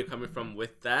where you're coming from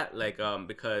with that, like,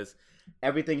 because...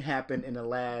 everything happened in the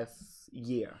last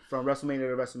year, from WrestleMania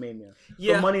to WrestleMania.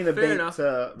 Yeah, from Money in the Bank enough.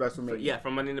 to WrestleMania.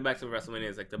 From Money in the Bank to WrestleMania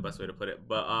is like the best way to put it.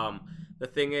 But the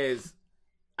thing is,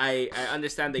 I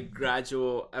understand the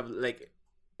gradual, like,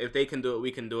 if they can do it,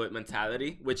 we can do it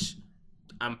mentality, which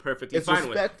I'm perfectly fine with. It's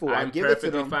respectful. I'm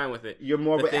perfectly fine with it. You're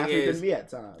more of an athlete than me at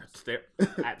times.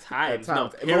 At times. No,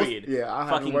 period.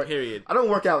 Period. I don't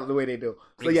work out the way they do.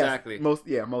 So exactly.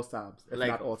 Yes, most times. If like,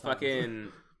 not all times.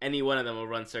 Fucking... any one of them will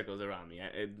run circles around me.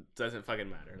 It doesn't fucking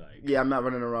matter. Like, yeah, I'm not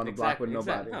running around the block with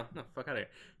nobody. No, fuck out of here.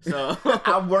 So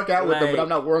I work out with them, but I'm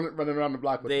not running around the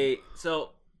block with them.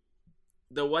 So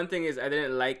the one thing is, I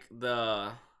didn't like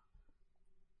the.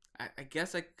 I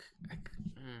guess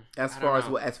as far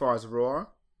as Raw.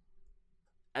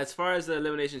 As far as the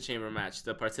Elimination Chamber match,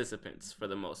 the participants for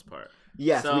the most part.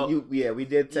 Yes, so we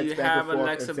did text back and forth. You have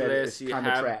Alexa Bliss, you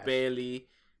have trash. Bayley.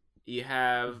 You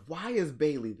have... Why is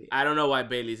Bayley there? I don't know why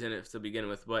Bayley's in it to begin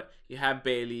with, but you have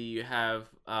Bayley, you have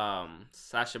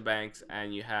Sasha Banks,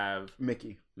 and you have...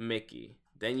 Mickey.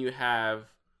 Then you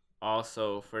have,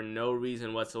 also, for no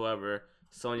reason whatsoever,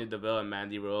 Sonya Deville and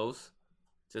Mandy Rose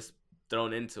just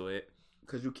thrown into it.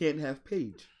 Because you can't have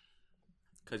Paige.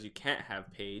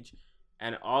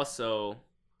 And also...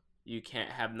 you can't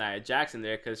have Nia Jackson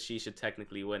there because she should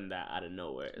technically win that out of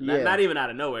nowhere. Yeah. Not even out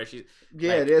of nowhere.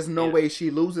 There's no way she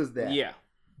loses that. Yeah.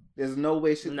 There's no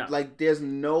way there's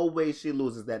no way she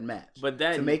loses that match. But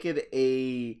then to make it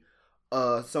a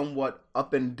somewhat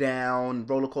up and down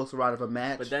roller coaster ride of a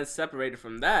match. But then separated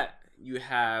from that, you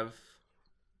have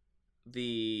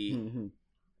the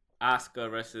Asuka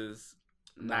versus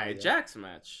Nia Jax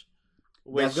match,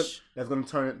 which that's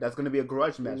gonna be a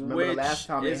grudge match. Remember the last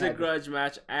time is a grudge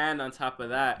match, and on top of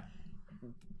that,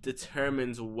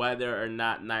 determines whether or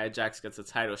not Nia Jax gets a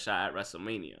title shot at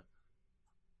WrestleMania,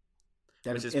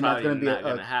 which is probably not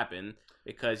gonna happen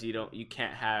because you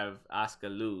can't have Asuka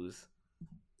lose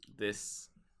this.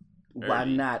 Why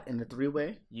not in the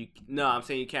 3-way? No, I'm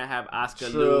saying you can't have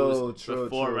Asuka lose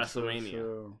before WrestleMania.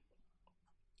 True.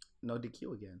 No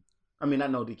DQ again. I mean,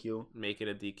 not no DQ. Make it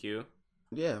a DQ.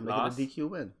 Yeah, make it a DQ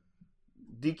win.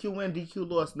 DQ win, DQ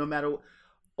loss, no matter,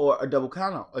 or a double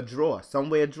count out, a draw. Some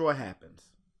way a draw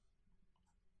happens.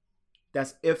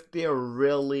 That's if they're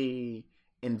really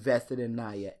invested in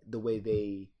Nia the way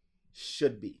they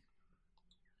should be.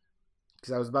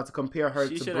 Because I was about to compare her to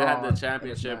Braun. She should have had the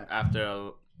championship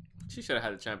after. She should have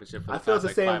had the championship for the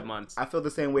past 5 months. I feel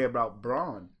the same way about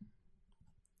Braun,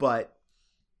 but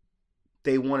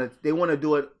they want to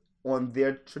do it on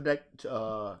their trajectory.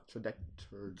 Yeah.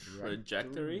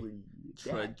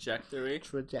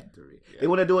 They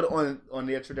want to do it on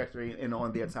their trajectory and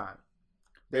on their time.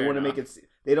 They want to make it.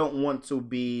 They don't want to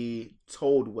be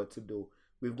told what to do.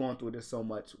 We've gone through this so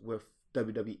much with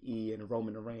WWE and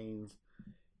Roman Reigns,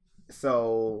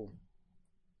 so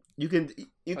you can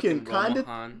kind of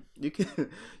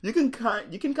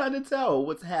tell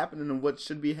what's happening and what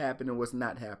should be happening, what's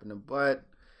not happening,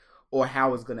 or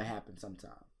how it's gonna happen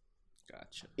sometime.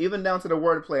 Gotcha. Even down to the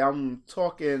wordplay. I'm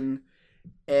talking,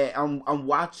 and I'm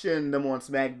watching them on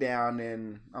SmackDown,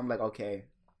 and I'm like, okay,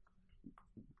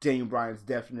 Daniel Bryan's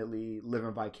definitely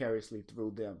living vicariously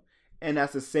through them, and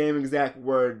that's the same exact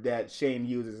word that Shane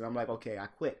uses. And I'm like, okay, I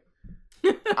quit.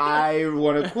 I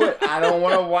want to quit. I don't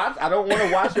want to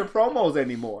watch your promos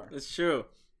anymore. It's true.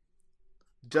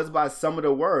 Just by some of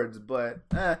the words, but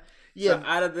yeah. So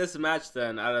out of this match,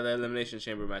 then, out of the Elimination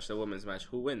Chamber match, the women's match,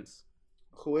 who wins?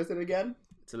 Who is it again?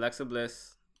 It's Alexa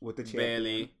Bliss with the champion.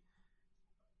 Bayley,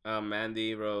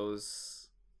 Mandy Rose,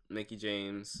 Mickie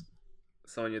James,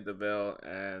 Sonya Deville,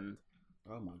 and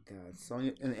oh my God,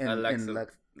 Sonya and Alexa,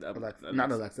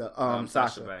 not Alexa,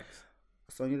 Sasha Banks.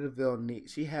 Sonya Deville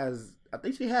I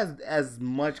think she has as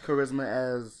much charisma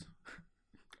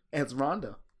as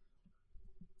Ronda.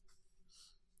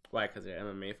 Why? Because they're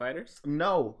MMA fighters?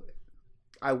 No,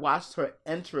 I watched her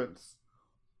entrance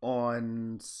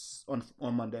on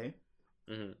Monday.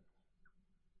 Mm-hmm.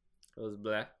 It was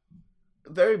bland.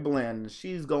 Very bland.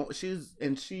 She has her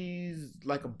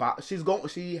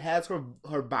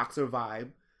boxer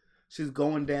vibe. She's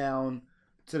going down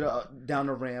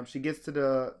the ramp. She gets to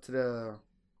the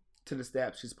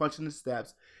steps. She's punching the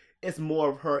steps. It's more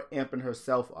of her amping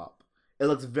herself up. It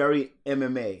looks very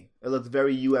MMA. It looks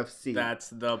very UFC. That's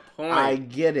the point. I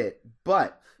get it.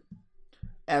 But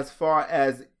as far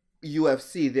as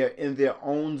UFC, they're in their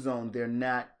own zone.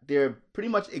 They're pretty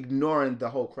much ignoring the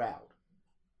whole crowd.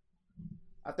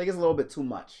 I think it's a little bit too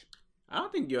much. I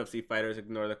don't think UFC fighters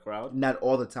ignore the crowd. Not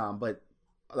all the time, but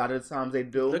a lot of the times they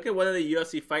do. Look at one of the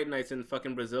UFC fight nights in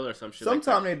fucking Brazil or some shit.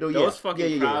 Sometimes they do, Those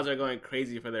fucking crowds are going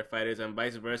crazy for their fighters and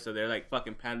vice versa. They're like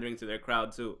fucking pandering to their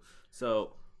crowd too.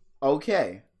 So.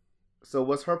 Okay. So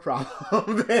what's her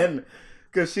problem then?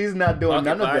 Because she's not doing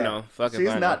none of that.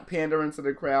 She's not pandering to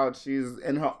the crowd. She's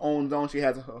in her own zone. She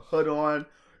has her hood on.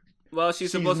 Well,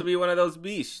 she's supposed to be one of those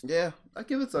beasts. Yeah, I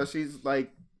give it to her. She's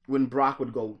like when Brock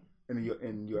would go in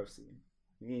UFC.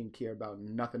 He didn't care about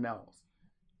nothing else.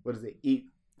 What is it?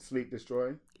 Eat, sleep,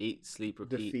 destroy? Eat, sleep,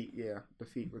 repeat.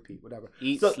 Defeat, repeat, whatever.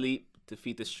 Eat, sleep,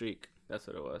 defeat the streak. That's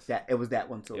what it was. It was that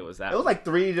one too. It was that. It was like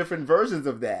 3 different versions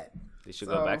of that. They should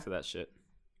go back to that shit.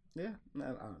 Yeah, I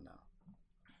don't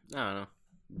know.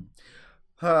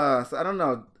 So I don't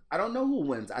know. I don't know who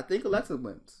wins. I think Alexa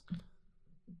wins.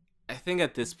 I think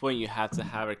at this point you have to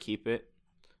have her keep it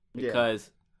because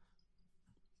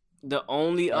the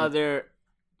only other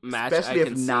match, especially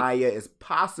if Nia is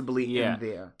possibly in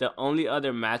there, the only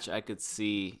other match I could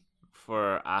see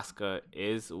for Asuka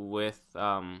is with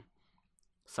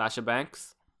Sasha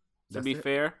Banks. To be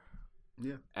fair,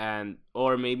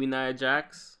 or maybe Nia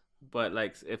Jax. But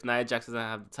like, if Nia Jax doesn't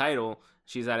have the title,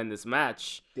 she's not in this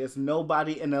match. There's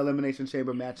nobody in the Elimination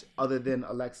Chamber match other than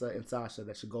Alexa and Sasha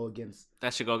that should go against.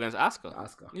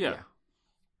 Asuka. Yeah.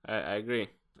 I agree.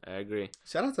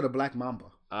 Shout out to the Black Mamba.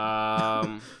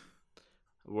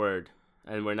 Word.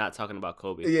 And we're not talking about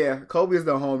Kobe. Yeah, Kobe is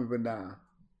the homie, but nah.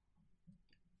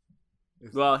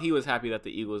 Well, he was happy that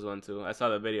the Eagles won too. I saw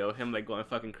the video of him like going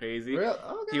fucking crazy. Really?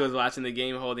 Okay. He was watching the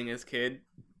game holding his kid.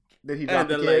 Then he dropped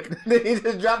the kid. Then he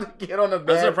just dropped the kid on the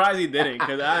bed. I'm surprised he didn't,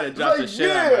 because I had to drop the shit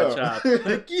out of my child.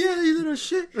 Like, yeah, you little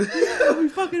shit. Yeah, we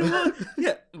fucking won.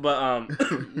 Yeah. But,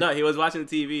 no, he was watching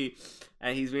the TV,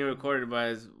 and he's being recorded by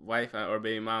his wife or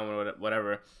baby mom or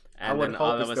whatever. I And would then hope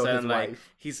all it's of a still his sudden, like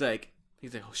wife. he's like,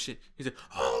 oh shit. He's like,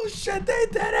 oh shit, they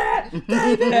did it.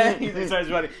 They did it. He starts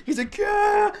running. He's like,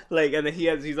 yeah. Like, and then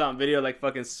he's on video like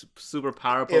fucking super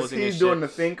power Is posing. he and doing shit. the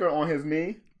thinker on his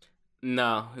knee?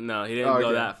 No, he didn't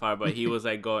go that far, but he was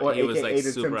like going. Or He was AKA like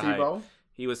the super Tim hype. Tebow?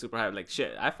 He was super hype. Like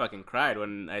shit, I fucking cried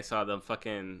when I saw them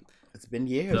fucking. It's been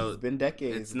years. So, it's been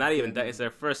decades. It's not even that. It's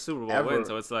their first Super Bowl Ever. win,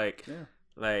 so it's like, Yeah.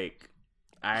 like,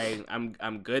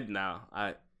 I'm good now.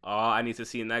 All I need to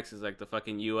see next is like the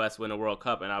fucking U.S. win a World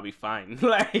Cup, and I'll be fine.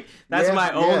 Like that's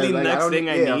my only like, next thing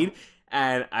I yeah. need.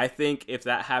 And I think if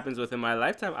that happens within my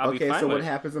lifetime, I'll be fine. Okay, so with what it.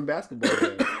 happens in basketball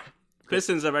then?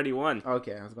 Pistons already won.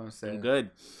 Okay, I was gonna say I'm good.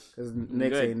 because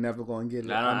Knicks good. ain't never gonna get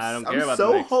it. I don't care about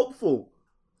so the Knicks. hopeful.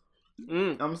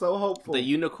 Mm. I'm so hopeful. The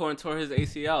unicorn tore his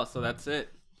ACL, so that's it.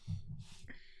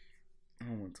 I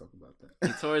don't want to talk about that.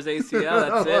 He tore his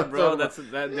ACL. That's it, bro. Talk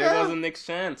There Yeah. goes the Knicks'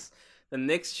 chance. The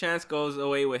Knicks' chance goes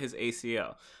away with his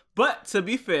ACL. But to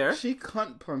be fair, She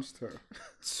cunt punched her.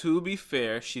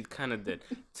 she kind of did.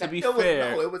 To be It was-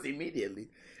 fair, no, it was immediately.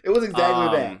 It was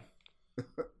exactly that.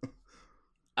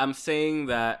 I'm saying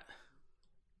that.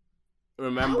 How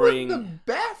was Remembering, the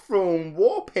bathroom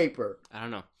wallpaper? I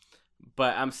don't know,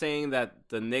 but I'm saying that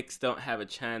the Knicks don't have a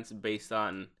chance based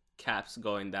on Caps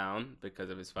going down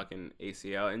because of his fucking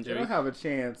ACL They injury. don't have a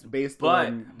chance based But-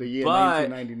 on the year but-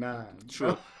 1999.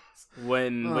 True.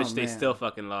 Oh, Which they man. still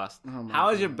fucking lost. Oh, my How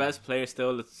is your God. best player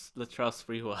still Latrell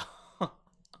Sprewell?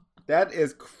 That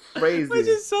is crazy. Which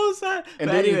is so sad. And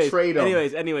But then you anyways, trade him.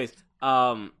 Anyways,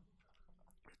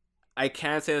 I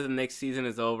can't say that the next season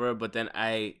is over, but then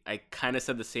I kind of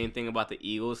said the same thing about the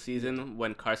Eagles season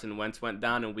when Carson Wentz went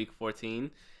down in Week 14,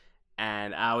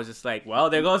 and I was just like, well,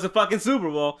 there goes the fucking Super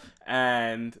Bowl,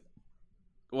 and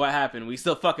what happened? We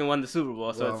still fucking won the Super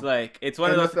Bowl, so Well, it's like it's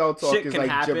one of NFL those talk shit is can like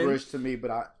happen. gibberish to me,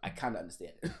 but I kind of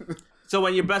understand it. So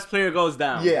when your best player goes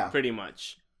down, Yeah. pretty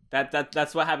much.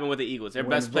 That's what happened with the Eagles. Their When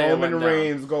best player Roman went down.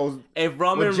 Reigns goes If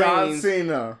Roman with John Reigns,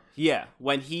 Cena, yeah,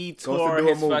 when he to tore do a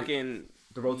his movie. fucking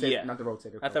the rotator, Yeah. not the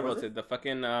rotator. not the was it? rotator, the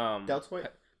fucking Deltoid?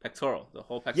 pectoral, the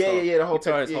whole pectoral. Yeah, the whole he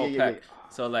tore pec- his yeah, whole yeah, pec. yeah.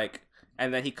 So like,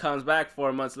 and then he comes back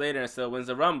 4 months later and still wins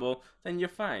the Rumble. Then you're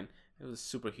fine. It was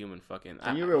superhuman fucking.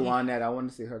 Can you rewind that? I want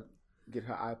to see her get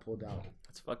her eye pulled out.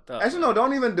 It's fucked up. Actually, no,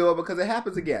 don't even do it because it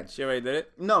happens again. She already did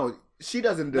it. No, she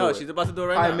doesn't do No, it. she's about to do it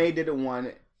right I now. May did it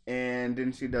one, and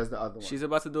then she does the other one. She's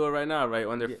about to do it right now, right?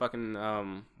 When they're Yeah. fucking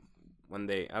when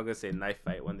they I'm gonna say knife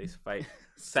fight when they fight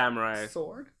samurai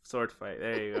sword. sword fight.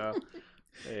 There you go.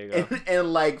 There you go.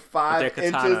 And like 5 With their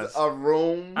inches katanas. of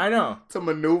room I know. to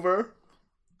maneuver.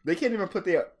 They can't even put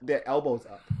their elbows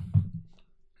up.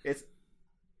 It's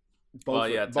both, Well,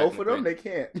 yeah, both of them.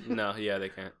 technically. They can't. No, yeah, they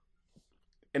can't.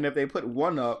 And if they put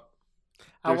one up,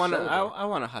 I their want shoulder. I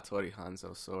want a Hattori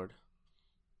Hanzo sword.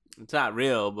 It's not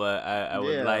real, but I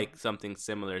would Yeah. like something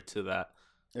similar to that.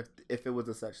 if it was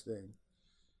a such thing.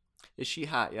 Is she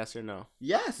hot? Yes or no?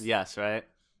 Yes. Yes, right?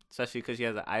 Especially because she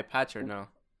has an eye patch or no?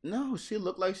 No, she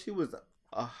looked like she was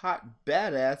a hot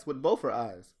badass with both her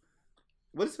eyes.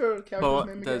 What's her character's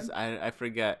name But again? I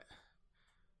forget.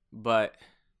 But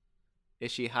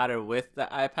is she hotter with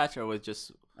the eye patch or with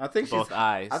just I think both she's.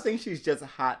 eyes? I think she's just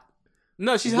hot.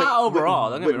 no, she's with- hot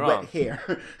overall. with- Don't get me with wrong.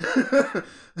 wet hair.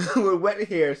 With wet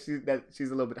hair, she's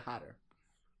a little bit hotter.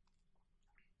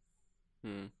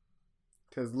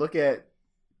 Cause look at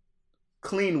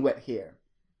clean wet hair.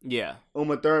 Yeah.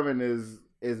 Uma Thurman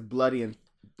is bloody and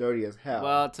dirty as hell.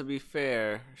 Well, to be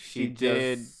fair, she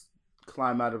did. just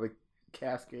climb out of a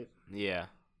casket Yeah.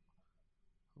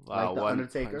 Wow, like the one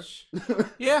Undertaker. punch.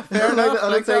 Yeah, fair like enough. the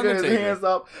like the Undertaker, his Undertaker. hands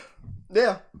up.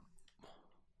 Yeah,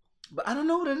 but I don't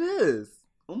know what it is.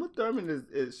 Uma Thurman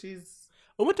is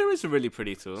Uma Thurman's really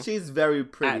pretty too. she's very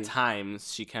pretty. At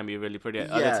times, she can be really pretty. At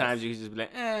Yes. other times, you can just be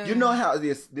like, eh. You know how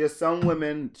there's some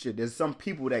women, there's some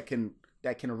people that can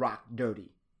rock dirty.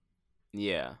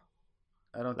 Yeah.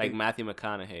 I don't Like think, Matthew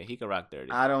McConaughey. He can rock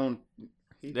dirty. I don't.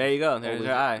 There you go. There's always-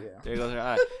 her eye. yeah. There goes her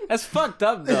eye. That's fucked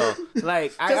up though.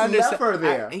 Like I Just understand. left her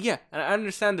there. Yeah, and I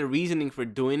understand the reasoning for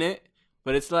doing it,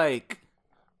 but it's like,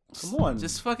 Come on,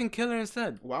 just fucking kill her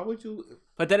instead. why would you?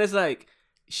 But then it's like,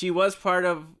 she was part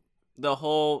of the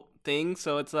whole thing,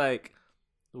 so it's like,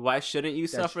 why shouldn't you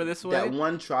suffer this way? That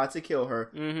one tried to kill her.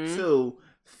 Mhm. Two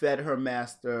fed her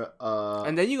master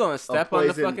And then you gonna step on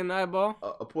the poison- fucking eyeball?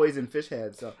 a poison fish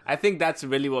head. So I think that's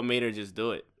really what made her just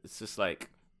do it. It's just like,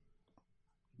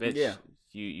 bitch, Yeah.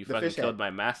 you The fucking fish head. killed my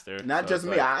master. not So just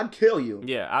it's me. like, I'd kill you.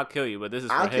 yeah, I'll kill you, but this is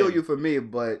for I'll him. kill you for me,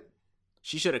 but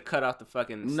She should have cut off the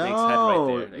fucking snake's head right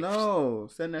no, there. Like, no,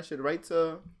 send that shit right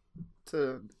to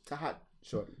Hot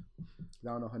Shorty. I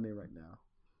don't know her name right now.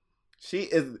 She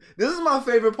is. This is my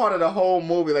favorite part of the whole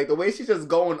movie. Like the way she's just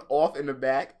going off in the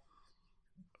back.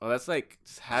 Well, that's like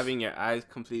just having your eyes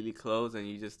completely closed and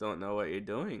you just don't know what you're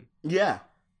doing. Yeah.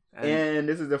 And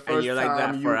this is the first time. And you're like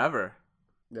that forever.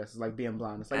 Yes, it's like being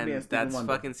blind. It's like and being Stevie Wonder. That's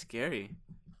fucking scary.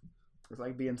 It's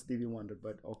like being Stevie Wonder,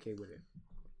 but okay with it.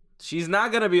 She's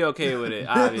not gonna be okay with it,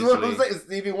 obviously. That's what I'm saying.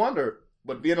 Stevie Wonder,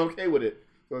 but being okay with it.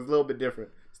 So it's a little bit different.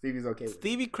 Stevie's okay with it.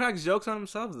 Stevie cracks jokes on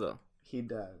himself, though. He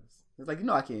does. It's like,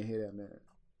 I can't hear that, man.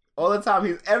 All the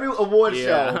time, every award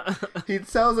show, he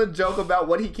tells a joke about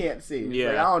what he can't see. Yeah.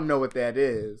 Like, I don't know what that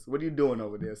is. What are you doing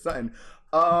over there? Something.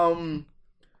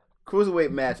 Cruiserweight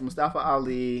match: Mustafa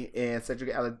Ali and Cedric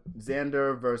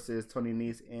Alexander versus Tony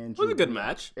Nese and. It was a good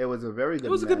match. It was a very good.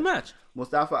 It was a good match.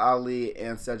 Mustafa Ali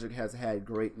and Cedric has had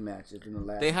great matches in the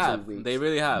last 2 weeks. They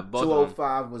really have. Both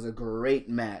 205 was a great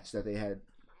match that they had.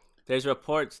 There's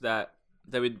reports that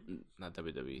not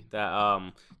WWE,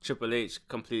 that Triple H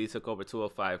completely took over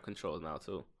 205 controls now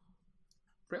too.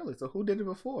 Really? So who did it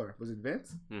before? Was it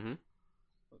Vince? Mm-hmm.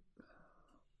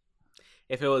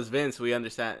 If it was Vince, we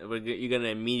understand. You're gonna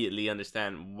immediately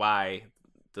understand why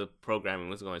the programming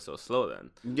was going so slow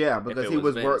then. Yeah, because he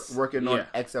was working on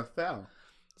XFL.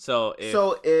 So if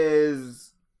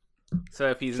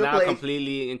he's Triple now H,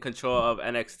 completely in control of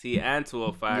NXT and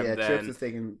 205, then Trips is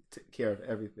taking care of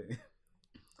everything.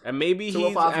 And maybe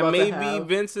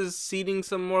Vince is ceding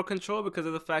some more control because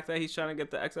of the fact that he's trying to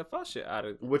get the XFL shit out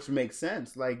of it. Which makes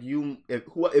sense. Like if you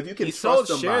can he trust sold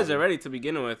somebody. shares already to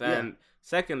begin with, and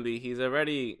secondly, he's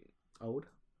already old.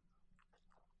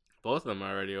 Both of them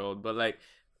are already old, but like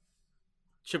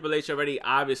Triple H already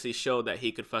obviously showed that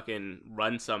he could fucking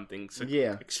run something.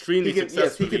 Extremely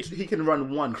successfully. Yes, he can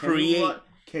run one.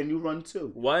 Can you run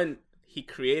two? One, he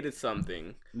created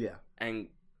something. Yeah, and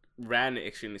ran it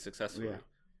extremely successfully. Yeah.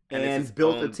 And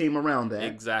built a team around that.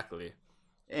 Exactly.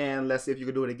 And let's see if you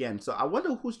can do it again. So I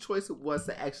wonder whose choice it was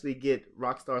to actually get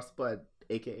Rockstar Spud,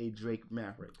 a.k.a. Drake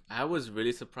Maverick. I was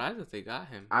really surprised that they got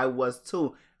him. I was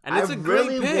too. And it's a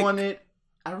great pick.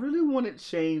 I really wanted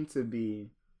Shane to be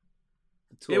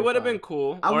the It would have been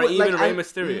cool. Or even Rey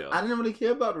Mysterio. I didn't really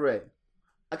care about Rey.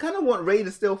 I kind of want Rey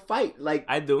to still fight. Like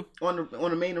I do. On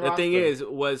the main roster. The thing is,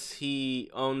 was he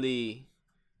only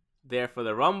there for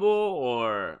the Rumble,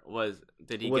 or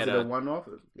did he get a one-off?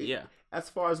 Yeah. As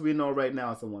far as we know right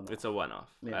now, it's a one-off. It's a one-off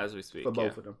as we speak. For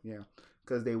both of them, yeah.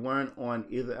 Because they weren't on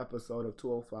either episode of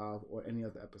 205 or any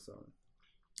other episode.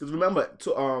 Because remember,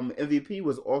 MVP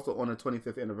was also on the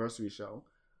 25th anniversary show.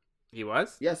 He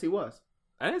was? Yes, he was.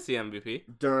 I didn't see MVP.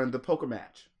 During the poker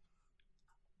match.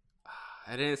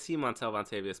 I didn't see Montel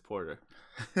Vontavious Porter.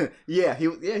 He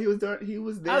was there. He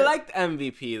was there. I liked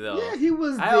MVP though. Yeah, he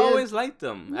was there. I always liked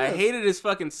him. Yes. I hated his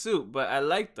fucking suit, but I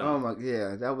liked him. Oh my,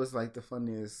 yeah, that was like the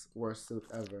funniest, worst suit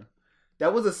ever.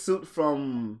 That was a suit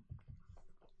from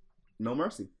No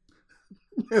Mercy.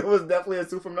 It was definitely a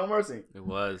suit from No Mercy. It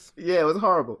was. Yeah, it was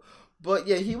horrible. But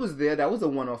yeah, he was there. That was a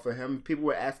one-off for him. People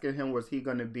were asking him, was he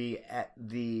going to be at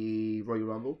the Royal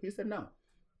Rumble? He said no.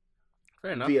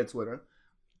 Fair enough. Via Twitter.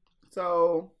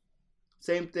 So,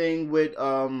 same thing with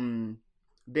Damn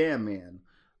Man.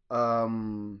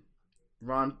 Ron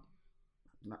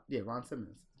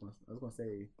Simmons. I was going to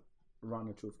say Ron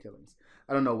the Truth Killings.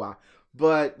 I don't know why.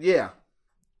 But yeah,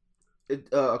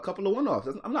 a couple of one-offs.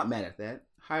 I'm not mad at that.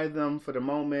 Hire them for the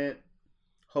moment.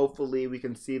 Hopefully we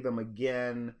can see them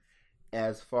again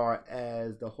as far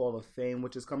as the Hall of Fame,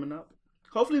 which is coming up.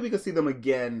 Hopefully we can see them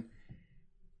again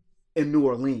in New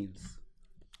Orleans.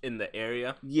 In the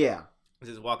area? Yeah.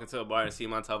 Just walk into a bar and see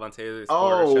Montel Vontavious.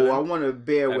 Oh, I want to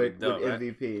bear with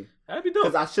MVP. Right? That'd be dope.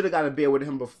 Because I should have got a beer with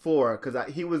him before. Because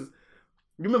he was...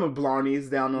 You remember Blarney's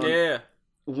down on... Yeah.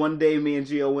 One day me and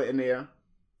Gio went in there.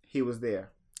 He was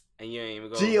there. And you ain't even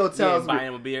go... Gio tells me... buy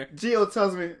him a beer? Gio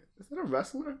tells me, is that a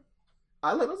wrestler?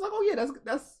 I was like, oh yeah, that's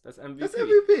MVP. That's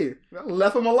MVP. I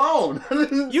left him alone.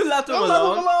 You left him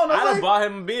alone? I'd have bought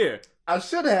him a beer. I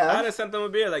should have. I'd have sent him a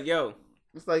beer like, yo.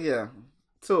 It's like, yeah.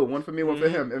 2. 1 for me, 1 for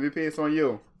him. MVP, it's on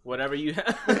you. Whatever you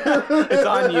have. It's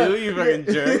on you, you fucking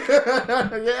jerk.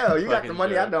 Yeah, you got the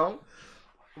money, jerk. I don't.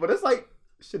 But it's like,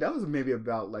 shit, that was maybe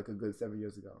about like a good 7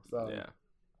 years ago. So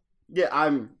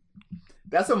yeah,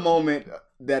 that's a moment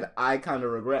that I kind of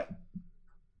regret.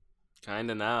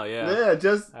 Kinda now, yeah. Yeah,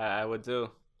 just... I would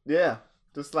too. Yeah.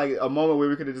 Just like a moment where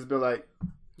we could have just been like...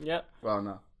 Yep. Well,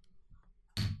 no.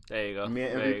 There you go. Me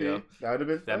and MVP? There you go. That would have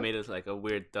been... That made us like a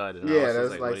weird thud. And yeah,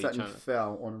 that's like something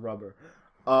fell on rubber.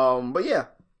 But yeah.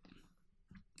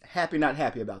 Happy, not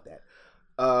happy about that.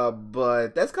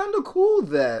 But that's kind of cool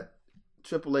that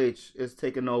Triple H is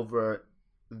taking over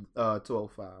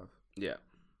 205. Yeah.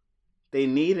 They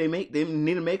need a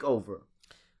makeover.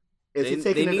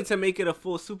 They need to make it a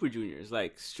full Super Juniors,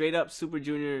 like straight up Super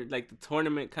Junior, like the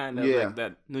tournament kind of like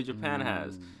that New Japan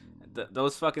has.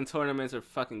 Those fucking tournaments are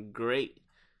fucking great.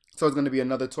 So it's going to be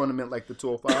another tournament like the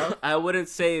 205? I wouldn't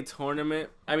say a tournament.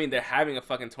 I mean, they're having a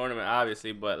fucking tournament,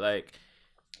 obviously, but like...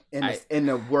 In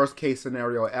the worst case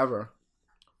scenario ever.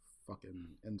 Fucking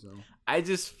Enzo. I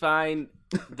just find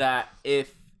that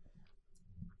if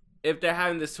they're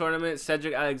having this tournament,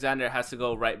 Cedric Alexander has to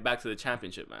go right back to the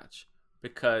championship match.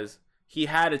 Because he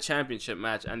had a championship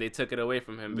match and they took it away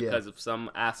from him because of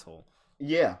some asshole.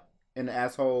 Yeah. An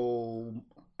asshole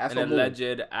an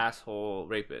alleged asshole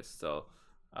rapist. So...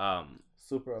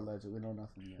 super alleged. We know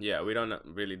nothing yet. Yeah, we don't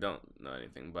know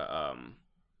anything, but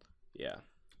yeah.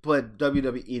 But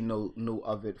WWE knew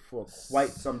of it for quite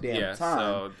some damn time.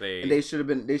 So they should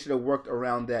have worked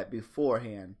around that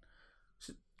beforehand.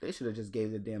 They should have just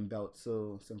gave the damn belt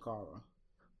to Sin Cara.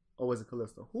 Or was it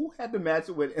Kalisto? Who had the match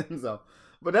with Enzo?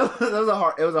 But it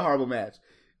was a horrible match.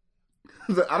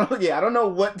 I don't know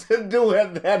what to do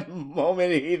at that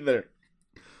moment either.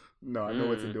 No, I know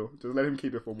what to do. Just let him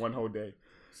keep it for one whole day.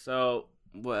 So,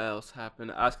 what else happened?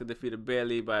 Asuka defeated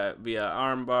Bayley via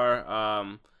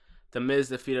armbar. The Miz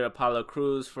defeated Apollo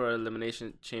Crews for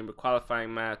Elimination Chamber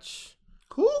qualifying match.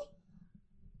 Who?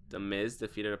 The Miz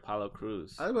defeated Apollo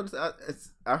Crews.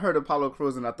 I heard Apollo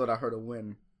Crews and I thought I heard a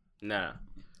win. Nah.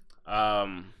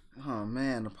 Oh,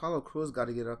 man. Apollo Crews got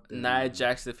to get up there. Nia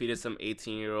Jax defeated some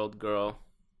 18-year-old girl.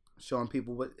 Showing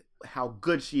people how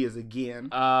good she is again.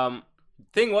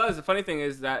 The funny thing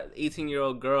is that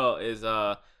 18-year-old girl is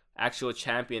actual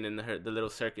champion in the little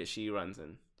circuit she runs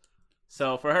in.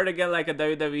 So for her to get like a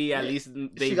WWE at least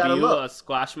debut a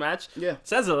squash match,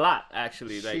 says a lot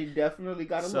actually. She definitely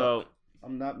got a look.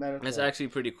 I'm not mad at that. It's actually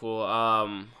pretty cool.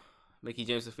 Mickey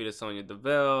James defeated Sonya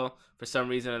Deville. For some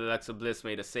reason, Alexa Bliss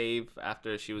made a save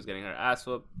after she was getting her ass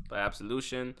whooped by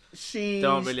Absolution.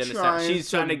 Don't really understand. She's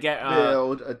trying to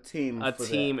build a team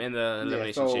in the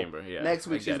Elimination Chamber. Yeah, next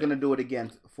week she's gonna do it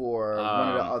again for one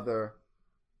of the other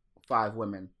 5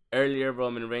 women. Earlier,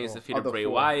 Roman Reigns defeated Bray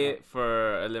Wyatt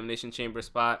for Elimination Chamber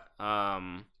spot.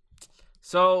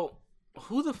 So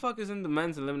who the fuck is in the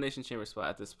men's Elimination Chamber spot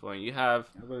at this point? You have...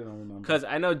 I really don't remember. Because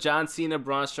I know John Cena,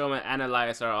 Braun Strowman, and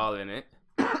Elias are all in it.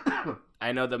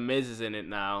 I know The Miz is in it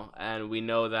now. And we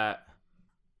know that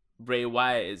Bray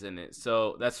Wyatt is in it.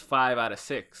 So that's 5 out of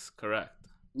 6, correct?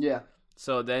 Yeah.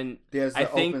 So then I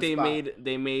think they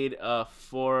made a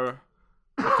fatal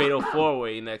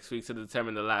 4-way next week to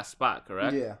determine the last spot,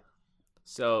 correct? Yeah.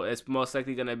 So it's most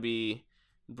likely going to be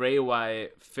Bray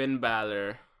Wyatt, Finn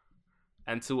Balor,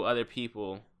 and 2 other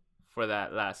people for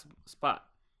that last spot.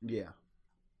 Yeah.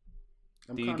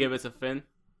 Do you give it to Finn?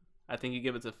 I think you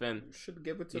give it to Finn. You should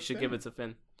give it to Finn. You should give it to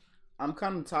Finn. I'm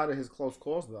kind of tired of his close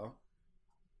calls, though.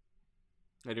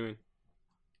 What do you mean?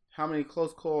 How many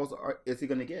close calls is he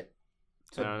going to get?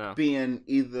 I don't know. Being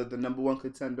either the number 1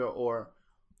 contender or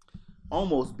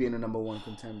almost being the number 1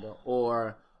 contender,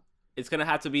 or... It's going to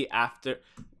have to be after...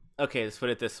 Okay, let's put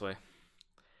it this way.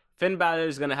 Finn Balor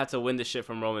is going to have to win the shit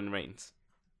from Roman Reigns.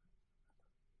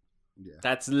 Yeah.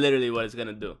 That's literally what it's going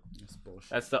to do. That's bullshit.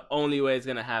 That's the only way it's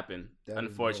going to happen,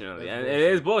 unfortunately. And it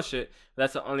is bullshit, but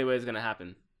that's the only way it's going to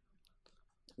happen.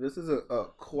 This is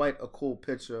quite a cool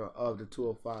picture of the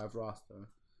 205 roster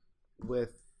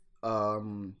with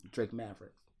Drake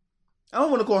Maverick. I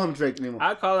don't want to call him Drake anymore.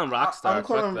 I call him Rockstar. I'm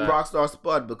calling him Rockstar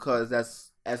Spud because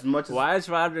that's as much as... Why is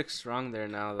Roderick Strong there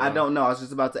now, though? I don't know. I was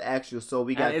just about to ask you. So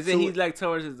we got... Isn't he like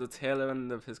towards the tail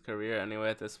end of his career anyway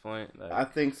at this point? Like... I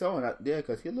think so. And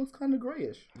because he looks kind of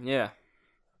grayish. Yeah.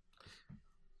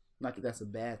 Not that that's a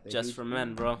bad thing. Just for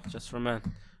men, bro. Just for men.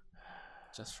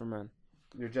 Just for men.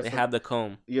 They have the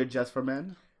comb. You're just for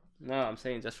men? No, I'm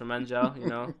saying just for men, Joe. You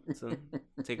know, to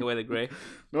take away the gray.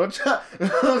 Don't try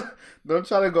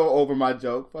to go over my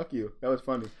joke. Fuck you. That was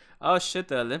funny. Oh shit!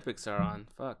 The Olympics are on.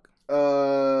 Fuck.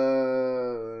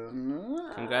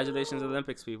 Congratulations,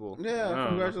 Olympics people. Yeah,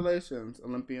 congratulations,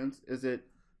 Olympians. Is it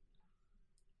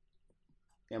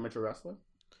amateur wrestling?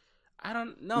 I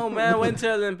don't know, man.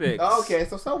 Winter Olympics. Okay,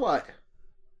 so what?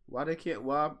 Why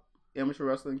amateur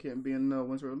wrestling can't be in the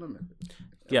Winter Olympics?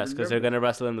 Yes, because they're gonna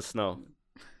wrestle in the snow.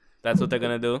 That's what they're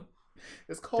gonna do.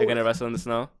 It's cold. They're gonna wrestle in the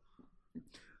snow.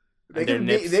 They can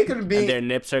be. And their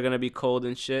nips are gonna be cold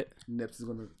and shit. Nips are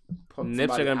gonna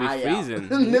be freezing.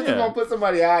 Nips are gonna put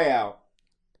somebody's eye out.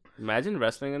 Imagine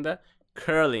wrestling in that.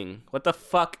 Curling. What the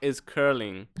fuck is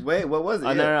curling? Wait, what was it?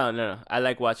 Oh, no. I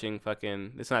like watching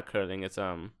fucking. It's not curling. It's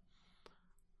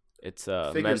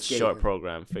men's short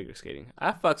program, figure skating.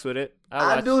 I fucks with it.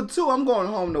 I do too. I'm going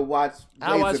home to watch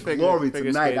Blades of Glory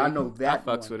tonight. Skating. I know that.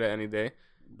 I fucks with it any day.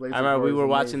 I remember we were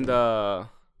watching the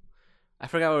I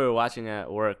forgot what we were watching at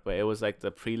work, but it was like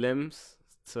the prelims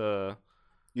to.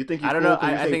 You think I don't know.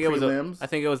 I think I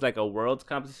think it was like a world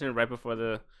competition right before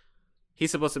the.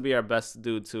 He's supposed to be our best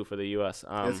dude too for the U.S.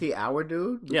 Is he our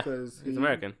dude? Because yeah, he's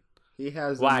American. He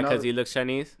has why? Because he looks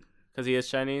Chinese. Because he is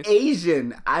Chinese.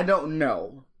 Asian. I don't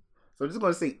know. So I'm just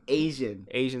gonna say Asian.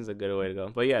 Asian's a good way to go.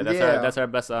 But yeah, that's our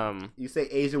best. You say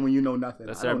Asian when you know nothing.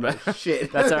 That's I our don't know best.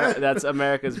 shit. That's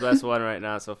America's best one right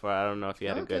now so far. I don't know if he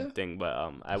had a good thing,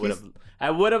 but I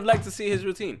would have liked to see his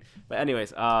routine. But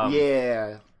anyways,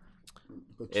 yeah.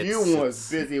 But you was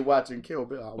busy watching Kill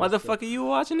Bill. Motherfucker, you were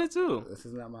watching it too. This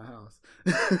is not my house.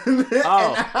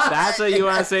 Oh, that's what you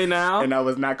want to say now? And I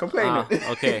was not complaining.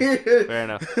 Oh, okay, fair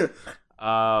enough.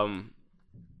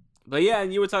 But yeah,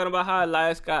 and you were talking about how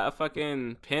Elias got a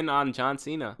fucking pin on John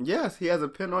Cena. Yes, he has a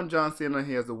pin on John Cena.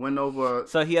 He has a win over.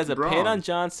 So he has a Braun. pin on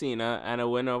John Cena and a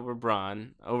win over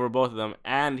Braun, over both of them,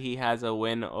 and he has a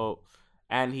win.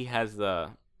 And he has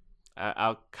the.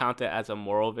 I'll count it as a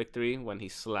moral victory when he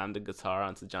slammed the guitar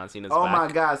onto John Cena's back. Oh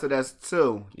my god! So that's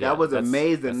 2. Yeah, that was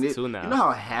amazing. That's 2 now. You know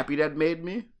how happy that made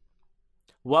me?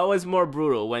 What was more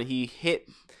brutal when he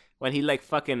like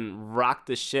fucking rocked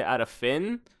the shit out of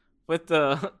Finn with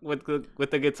the with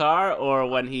the guitar, or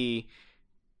when he?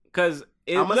 Because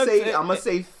I'm gonna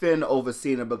say Finn over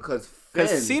Cena because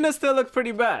Cena still looked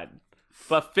pretty bad.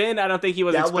 But Finn, I don't think he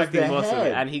was expecting most of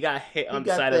it, and he got hit on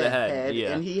the side of the head.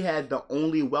 Yeah, and he had the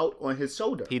only welt on his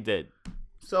shoulder. He did.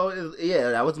 So yeah,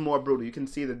 that was more brutal. You can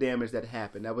see the damage that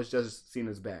happened. That was just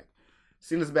Cena's back.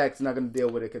 Cena's back's not gonna deal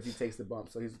with it because he takes the bump,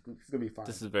 so he's gonna be fine.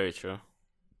 This is very true.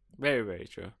 Very, very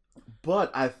true.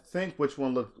 But I think which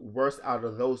one looked worse out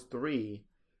of those 3.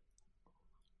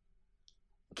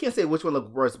 Can't say which one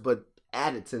looked worse, but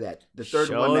added to that, the third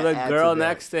Show one. Show the girl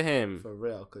next to him for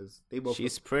real, because they both.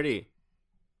 She's pretty.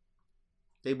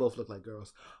 They both look like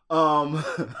girls. You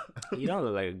don't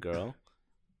look like a girl.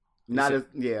 Not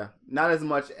as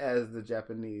much as the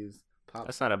Japanese pop.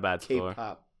 That's not a bad score.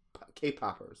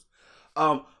 K-poppers.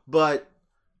 But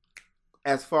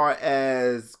as far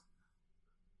as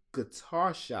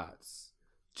guitar shots,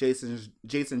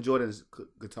 Jason Jordan's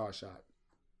guitar shot,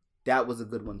 that was a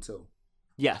good one too.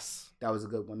 Yes, that was a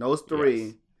good one. Those 3,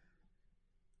 yes.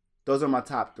 Those are my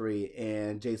top 3,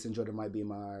 and Jason Jordan might be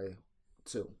my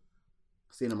 2.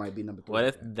 Cena might be number 3. What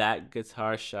if that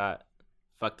guitar shot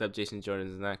fucked up Jason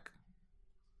Jordan's neck?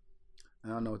 I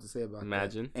don't know what to say about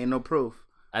Imagine. that. Ain't no proof.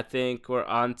 I think we're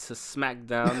on to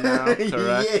SmackDown now,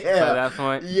 correct? Yeah. By that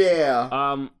point? Yeah.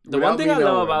 The one thing I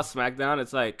love about SmackDown,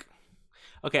 it's like,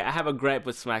 okay, I have a gripe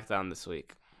with SmackDown this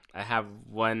week. I have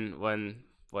one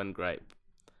gripe.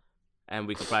 And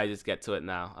we could probably just get to it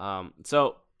now.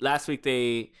 So last week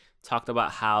they talked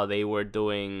about how they were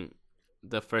doing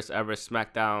the first ever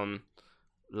SmackDown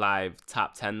Live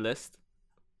top 10 list,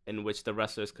 in which the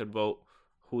wrestlers could vote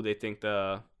who they think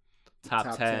the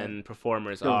top 10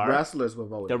 performers are. The wrestlers were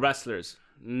voting. The wrestlers,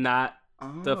 not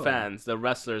the fans. The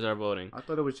wrestlers are voting. I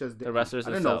thought it was just the wrestlers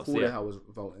themselves. I didn't know who the hell was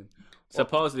voting.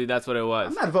 Supposedly that's what it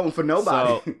was. I'm not voting for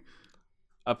nobody. So,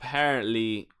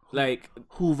 apparently, like,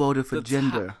 who voted for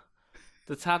gender?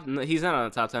 He's not on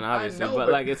the top 10, obviously, but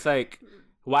like, it's like,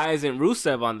 why isn't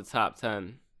Rusev on the top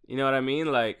 10? You know what I mean?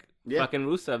 Like, fucking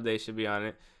Rusev, they should be on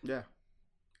it. Yeah.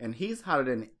 And he's hotter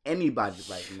than anybody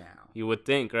right now. You would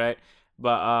think, right?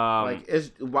 But, why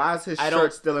is his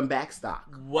shirt still in back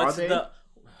stock? What's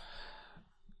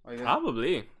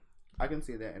Probably. I can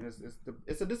see that. And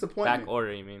it's a disappointment. Back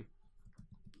order, you mean?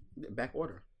 Back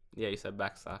order. Yeah, you said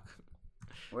back stock.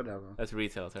 Whatever. That's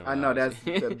retail term. I know, that's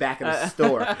the back of the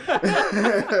store.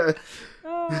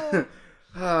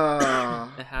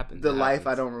 It happens. The life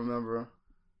I don't remember.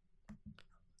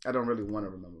 I don't really want to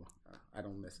remember. I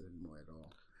don't miss it anymore at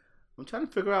all. I'm trying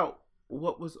to figure out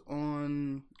what was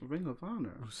on Ring of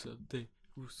Honor. Rusev Day.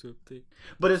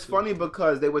 But it's funny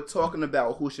because they were talking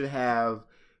about who should have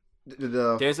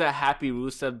There's a Happy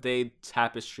Rusev Day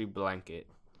tapestry blanket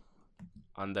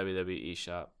on WWE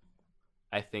Shop.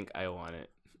 I think I want it.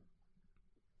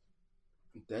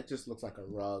 That just looks like a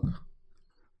rug.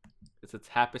 It's a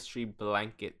tapestry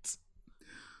blanket.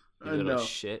 You little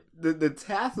shit. The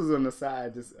tassels on the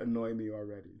side just annoy me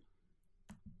already.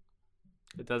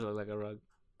 It does look like a rug.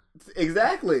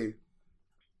 Exactly.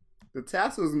 The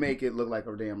tassels make it look like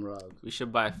a damn rug. We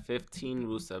should buy 15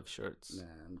 Rusev shirts. Nah,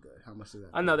 I'm good. How much is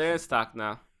that? Oh, no, they're in stock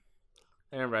now.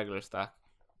 They're in regular stock.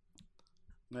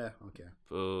 Yeah, okay.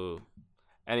 Boo.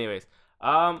 Anyways,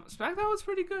 SmackDown was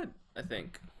pretty good, I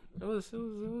think. It was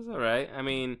all right. I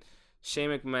mean, Shane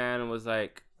McMahon was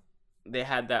like, they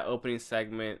had that opening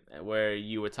segment where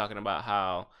you were talking about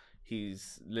how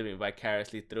he's living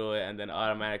vicariously through it, and then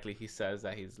automatically he says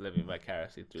that he's living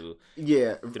vicariously through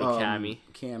Cammy.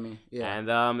 Cammy, yeah.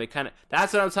 And it kind of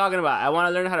that's what I'm talking about. I want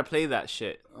to learn how to play that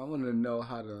shit. I want to know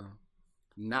how to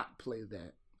not play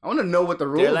that. I want to know what the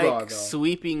rules They're like are, though.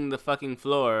 sweeping the fucking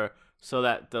floor so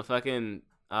that the fucking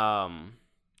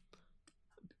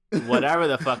whatever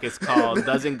the fuck it's called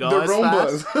doesn't go the as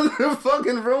Roombas. fast. The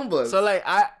fucking Roombas. So like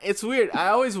it's weird. I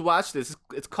always watch this.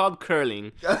 It's called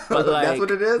curling. But like, that's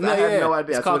what it is? I had no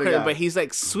idea. It's called curling, but he's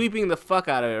like sweeping the fuck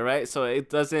out of it, right? So it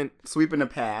doesn't sweeping the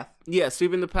path. Yeah,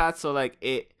 sweeping the path. So like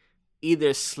it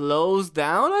either slows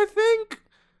down, I think,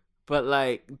 but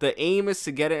like the aim is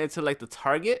to get it into like the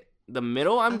target, the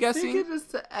middle. I'm guessing. I think it is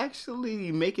to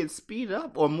actually make it speed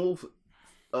up or move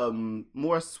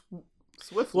more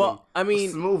swiftly. Well, I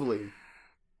mean, smoothly.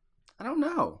 I don't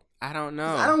know. I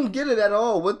don't get it at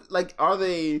all. What, like, are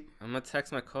they? I'm gonna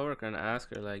text my coworker and ask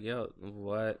her, like, yo,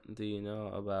 what do you know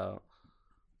about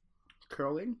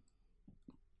curling?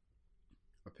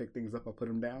 I pick things up, I put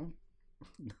them down.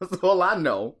 That's all I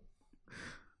know.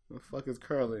 The fuck is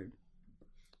curling?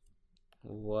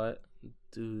 What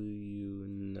do you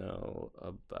know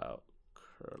about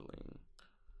curling?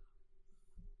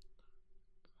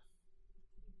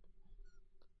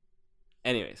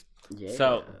 Anyways, yeah.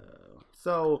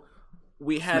 So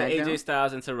we had SmackDown? AJ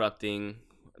Styles interrupting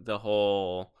the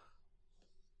whole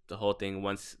thing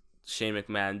once Shane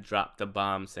McMahon dropped the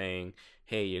bomb saying,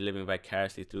 "Hey, you're living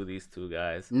vicariously through these two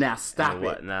guys." Now stop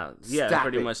it. Now, yeah, stop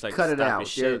pretty it. much like cut it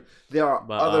out. There are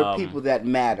other people that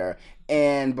matter.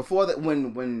 And before that,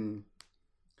 when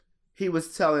he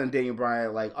was telling Daniel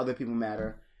Bryan like other people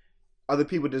matter, other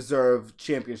people deserve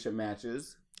championship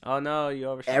matches. Oh no, you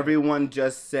overshot. Everyone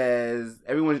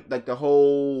like the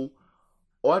whole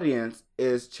audience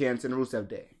is chanting Rusev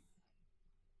Day.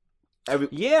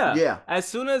 Yeah. As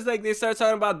soon as like they start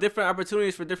talking about different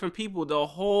opportunities for different people, the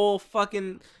whole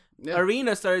fucking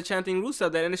arena started chanting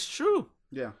Rusev Day, and it's true.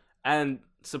 Yeah. And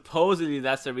supposedly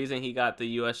that's the reason he got the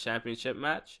U.S. Championship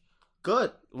match.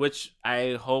 Good. Which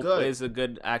I hope is a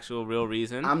good, actual, real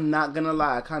reason. I'm not gonna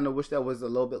lie. I kind of wish that was a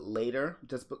little bit later,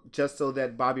 just so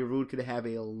that Bobby Roode could have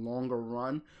a longer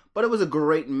run. But it was a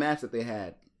great match that they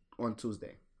had on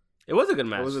Tuesday. It was a good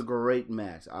match. It was a great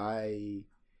match.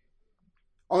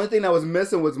 Only thing that was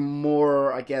missing was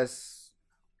more, I guess,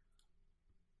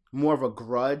 more of a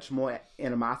grudge, more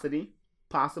animosity,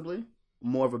 possibly.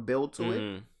 More of a build to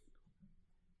it.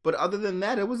 But other than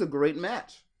that, it was a great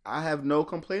match. I have no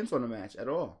complaints on the match at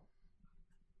all.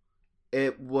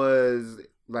 It was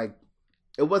like,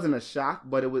 it wasn't a shock,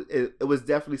 but it was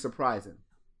definitely surprising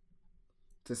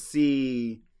to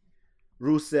see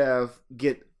Rusev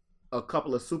get a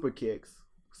couple of super kicks,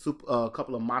 a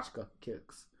couple of Machka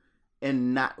kicks,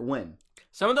 and not win.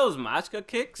 Some of those Machka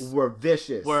kicks were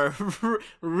vicious. Were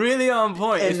really on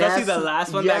point. And especially the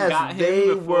last one that got him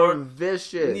they before. Were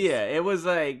vicious. Yeah, it was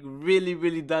like really,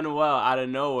 really done well out of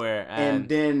nowhere. And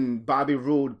then Bobby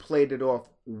Roode played it off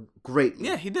greatly.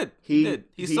 Yeah, he did. He did.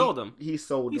 He sold him. He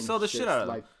sold the shit out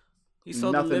of him. He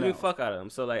sold the living fuck out of him.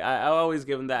 So like I always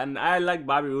give him that. And I like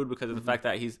Bobby Roode because of the fact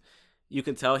that you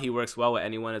can tell he works well with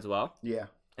anyone as well. Yeah.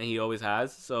 And he always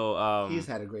has. So he's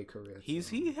had a great career.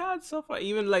 He had so far,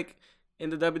 even like in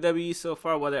the WWE so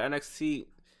far, whether NXT,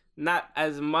 not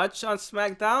as much on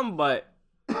SmackDown, but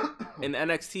in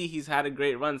NXT he's had a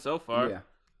great run so far. Yeah.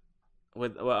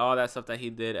 With all that stuff that he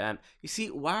did. And you see,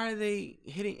 why are they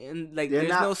hitting and like there's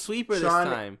no sweeper this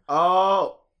time?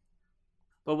 Oh.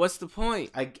 But what's the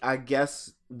point? I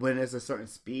guess when there's a certain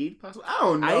speed possible. I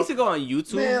don't know. I need to go on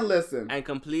YouTube listen. and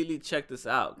completely check this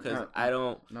out because I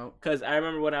don't. No. Because I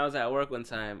remember when I was at work one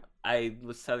time, I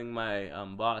was telling my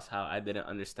boss how I didn't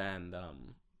understand.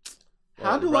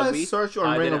 How do rugby. I search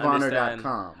on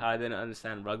ringofhonor.com? How I didn't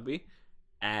understand rugby,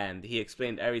 and he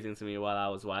explained everything to me while I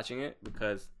was watching it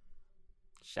because.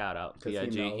 Shout out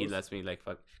PIG. He lets me like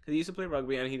fuck because he used to play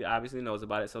rugby and he obviously knows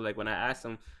about it. So like when I asked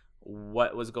him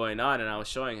what was going on and I was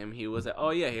showing him, he was like,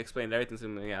 "Oh yeah," he explained everything to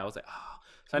me. Yeah, I was like, "Oh."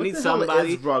 So I need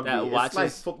somebody that watches. It's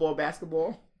like football,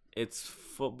 basketball. It's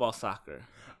football, soccer.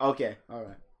 Okay, all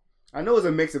right. I know it's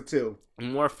a mix of two.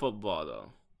 More football though.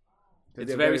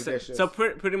 It's very so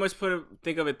pretty much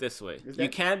think of it this way: you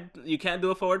can't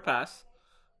do a forward pass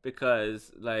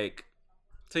because like.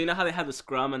 So you know how they have the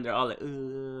scrum and they're all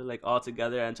like all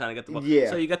together and trying to get the ball. Yeah.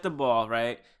 So you get the ball,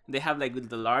 right? They have like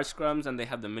the large scrums and they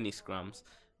have the mini scrums.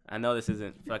 I know this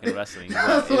isn't fucking wrestling.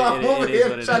 I'm over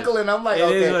here chuckling. I'm like,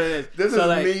 okay, is what it is. This is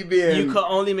like, me being. You could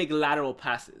only make lateral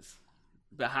passes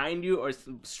behind you or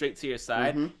straight to your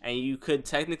side, and you could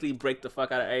technically break the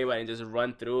fuck out of everybody and just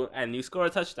run through and you score a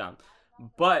touchdown.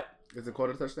 But is it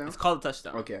called a touchdown? It's called a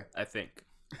touchdown. Okay, I think.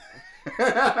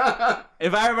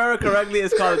 If I remember correctly,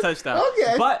 it's called a touchdown.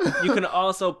 Okay. But you can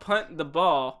also punt the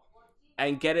ball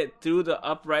and get it through the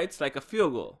uprights like a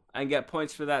field goal and get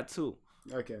points for that too.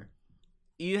 Okay.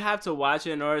 You have to watch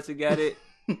it in order to get it,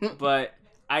 but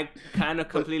I kind of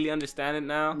completely understand it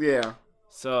now. Yeah.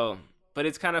 So, but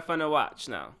it's kind of fun to watch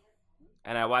now.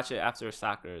 And I watch it after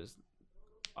soccer is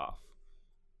off.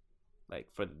 Like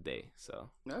for the day. So,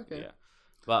 Okay. yeah.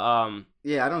 But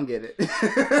yeah, I don't get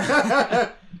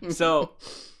it. So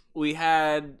we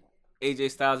had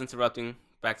AJ Styles interrupting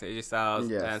back to AJ Styles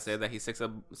and said that he's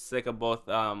sick of both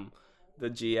the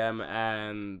GM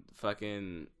and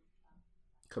fucking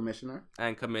commissioner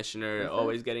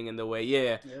always getting in the way.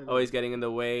 Yeah, always getting in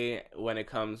the way when it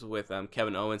comes with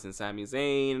Kevin Owens and Sami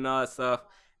Zayn and all that stuff.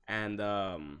 And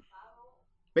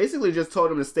basically just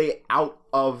told him to stay out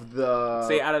of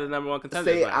the number one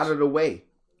contender. Stay out of the way.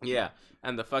 Yeah.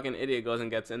 And the fucking idiot goes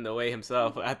and gets in the way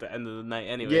himself at the end of the night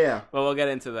anyway. Yeah. But we'll get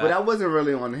into that. But that wasn't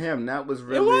really on him. That was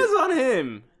really... It was on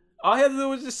him. All he had to do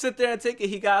was just sit there and take it.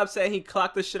 He got upset and he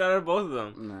clocked the shit out of both of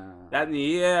them. Nah.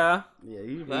 Yeah,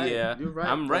 you're right. Yeah. You're right.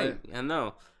 I'm right. I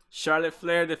know. Charlotte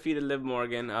Flair defeated Liv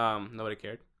Morgan. Nobody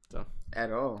cared. So.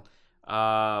 At all.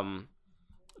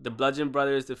 The Bludgeon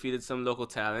Brothers defeated some local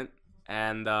talent.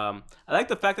 And I like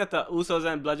the fact that the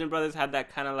Usos and Bludgeon Brothers had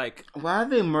that kind of like... Why are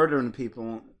they murdering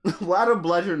people? Why do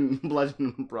Bludgeon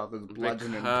Brothers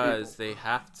bludgeoning people? Because they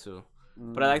have to.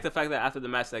 But I like the fact that after the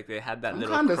match, like they had that little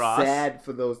cross. I'm kind of sad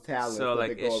for those talents. So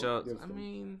like it shows. I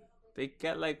mean, they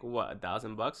get like what,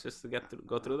 $1,000 just to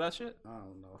go through that shit. I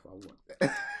don't know if I want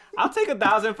that. I'll take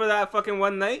 $1,000 for that fucking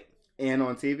one night. And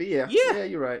on TV, yeah. Yeah,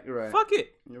 you're right. You're right. Fuck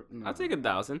it. I'll take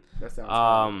 $1,000. That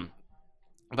sounds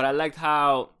but I liked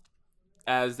how,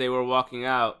 as they were walking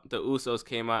out, the Usos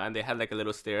came out and they had like a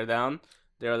little stare down.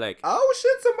 They were like, "Oh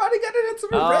shit! Somebody got it into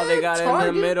the red target." They got it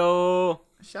in the middle.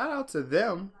 Shout out to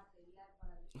them.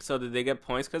 So did they get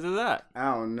points because of that?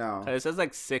 I don't know. It says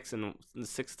like 6 to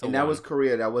 1. That was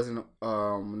Korea. That wasn't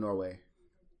Norway.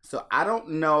 So I don't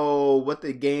know what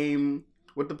the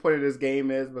point of this game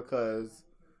is, because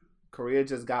Korea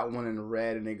just got one in the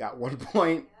red and they got 1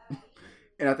 point,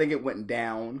 and I think it went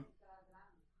down.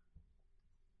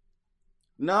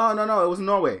 No. It was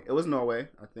Norway.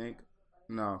 I think.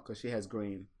 No, because she has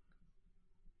green.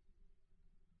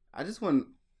 I just want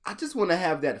to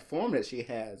have that form that she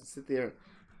has. Sit there.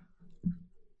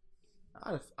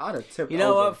 I'd have tipped. You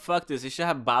know over. what? Fuck this. They should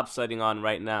have bobsledding on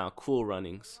right now. Cool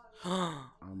runnings.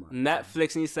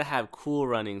 Netflix needs to have cool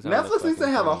runnings. Netflix needs to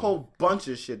have a whole bunch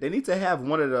of shit. They need to have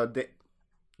one of the.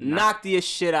 Knock the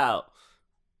shit out.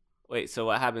 Wait. So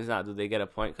what happens now? Do they get a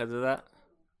point because of that?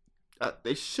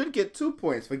 They should get 2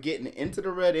 points for getting into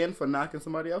the red and for knocking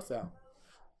somebody else out.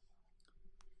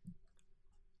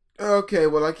 Okay,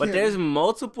 well I can't. But there's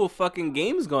multiple fucking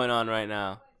games going on right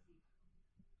now.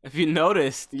 If you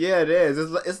noticed. Yeah, it is.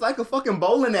 It's like a fucking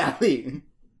bowling alley.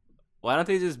 Why don't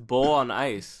they just bowl on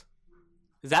ice?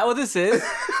 Is that what this is?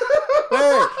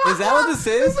 Wait, is that what this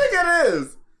is? I think it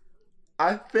is.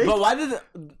 I think. But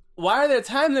why are there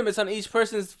time limits on each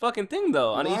person's fucking thing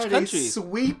though? On each country? They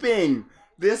sweeping.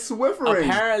 They're Swiffering.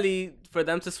 Apparently, for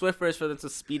them to Swiffer is for them to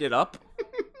speed it up.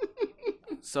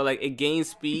 So like it gains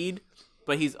speed,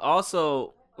 but he's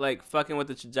also like fucking with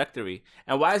the trajectory.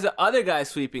 And why is the other guy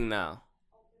sweeping now?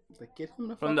 Like, get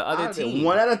him from the other team.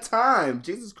 One at a time.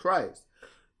 Jesus Christ.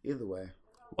 Either way.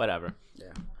 Whatever.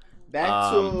 Yeah.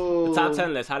 Back to the top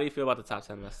 10 list. How do you feel about the top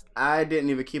 10 list? I didn't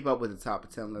even keep up with the top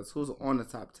 10 list. Who's on the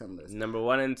top 10 list? Number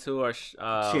 1 and 2 are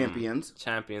champions.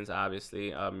 Champions, obviously.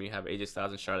 You have AJ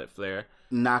Styles and Charlotte Flair.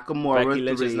 Nakamura. Becky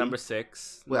Lynch 3. is number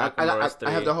 6. Well, I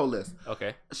have the whole list.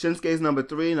 Okay. Shinsuke's number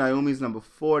 3. Naomi's number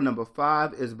 4. Number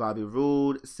 5 is Bobby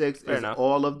Roode. 6 Fair is enough.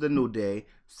 All of the New Day.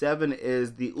 7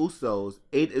 is the Usos.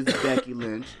 8 is Becky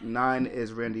Lynch. 9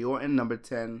 is Randy Orton. Number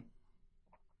 10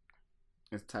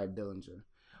 is Ty Dillinger.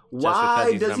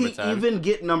 Why does he 10? even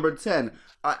get number 10?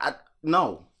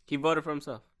 No. He voted for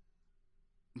himself.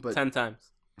 But 10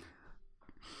 times.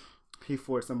 He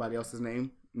forged somebody else's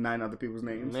name. 9 other people's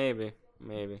names. Maybe.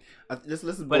 This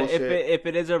list is but bullshit. if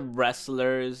it is a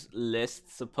wrestler's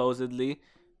list, supposedly,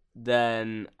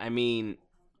 then, I mean,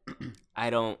 I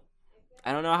don't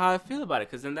know how I feel about it,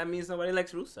 because then that means nobody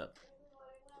likes Rusev.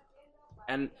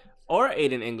 Or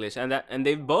Aiden English, and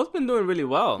they've both been doing really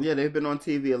well. Yeah, they've been on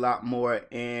TV a lot more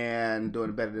and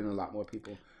doing better than a lot more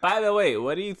people. By the way,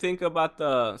 what do you think about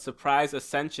the surprise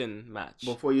Ascension match?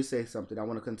 Before you say something, I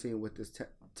want to continue with this top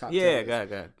 10. Yeah, go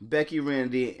ahead. Becky,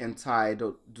 Randy, and Ty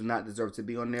do not deserve to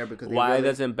be on there because why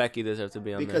doesn't Becky deserve to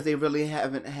be on there? Because they really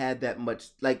haven't had that much.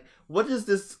 Like, what is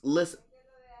this list?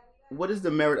 What is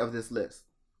the merit of this list?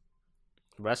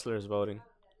 Wrestlers voting.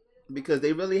 because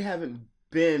they really haven't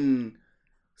been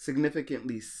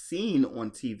significantly seen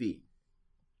on TV.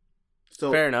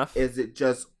 So Fair enough. Is it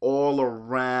just all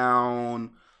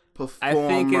around I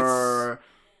think performer,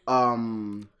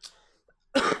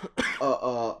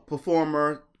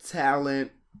 performer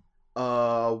talent,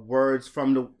 words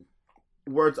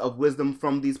of wisdom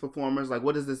from these performers? Like,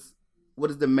 what is this? What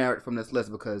is the merit from this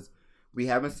list? Because we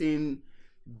haven't seen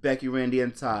Becky, Randy,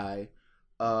 and Ty.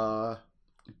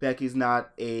 Becky's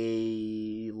not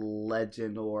a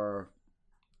legend, or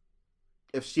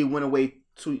if she went away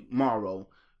tomorrow,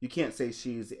 you can't say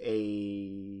she's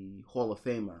a Hall of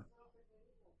Famer.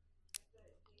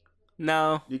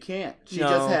 No, You can't. She No.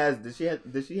 just has. Did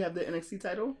she have the NXT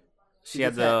title? she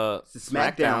had just the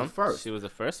had SmackDown first. She was the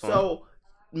first one. So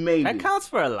maybe That counts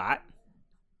for a lot.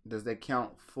 does that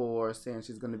count for saying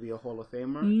she's going to be a Hall of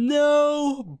Famer?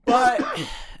 No, but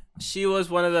she was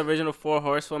one of the original 4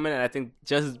 horsewomen, and I think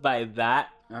just by that,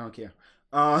 I don't care.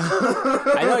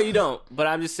 I know you don't, but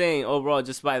I'm just saying overall,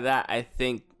 just by that, I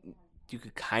think you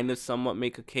could kind of somewhat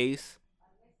make a case.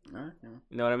 Okay.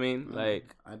 You know what I mean?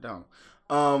 Like, I don't.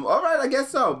 All right, I guess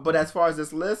so. But as far as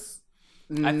this list,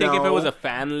 I think if it was a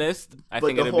fan list, I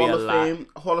think the it'd be a Hall of lot. Fame,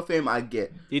 Hall of Fame, I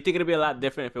get. Do you think it'd be a lot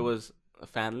different if it was a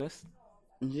fan list?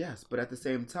 Yes, but at the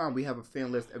same time, we have a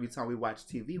fan list every time we watch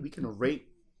TV. We can rate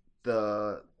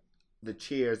the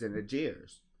cheers and the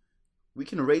jeers. We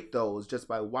can rate those just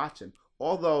by watching.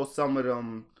 Although some of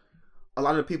them, a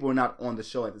lot of the people are not on the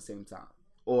show at the same time,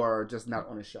 or just not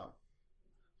on the show.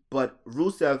 But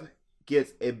Rusev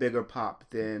gets a bigger pop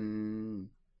than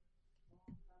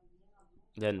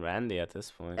Randy at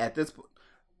this point.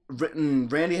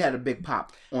 Randy had a big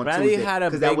pop on Randy Tuesday had a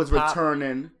because that big was pop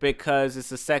returning because it's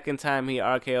the second time he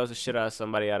RKO's the shit out of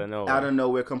somebody out of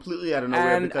nowhere. Completely out of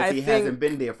nowhere, And because I he think hasn't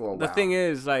been there for a while. The thing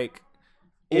is, like,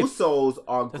 Usos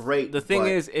are great. The thing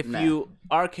is, if you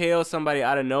RKO somebody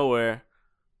out of nowhere,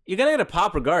 you're gonna get a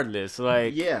pop regardless.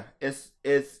 Like, yeah, it's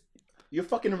you're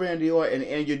fucking Randy Orton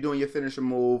and you're doing your finisher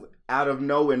move out of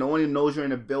nowhere. No one even knows you're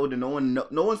in the building. No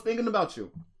one's thinking about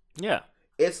you. yeah,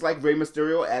 It's like Rey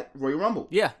Mysterio at Royal Rumble.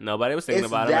 yeah, nobody was thinking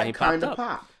It's about him, and he that kind popped of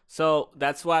up. pop. So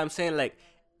that's why I'm saying, like,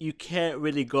 you can't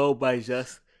really go by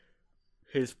just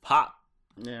his pop.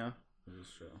 Yeah, this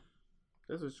is true.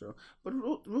 This is true. But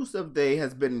Rusev Day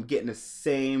has been getting the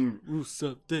same.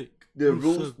 Rusev Day.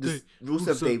 Rusev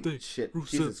Day shit. Rusev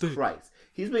Jesus Day. Christ.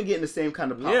 He's been getting the same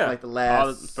kind of pop Yeah, like the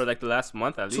last for like the last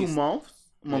month at 2 least. month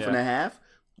Yeah. and a half.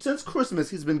 Since Christmas,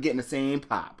 he's been getting the same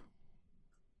pop.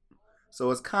 So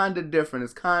it's kind of different.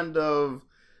 It's kind of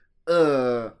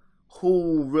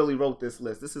who really wrote this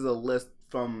list? This is a list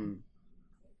from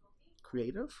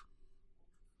Creative?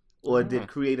 Or did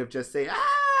Creative just say,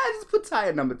 just put Ty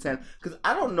at number 10? Because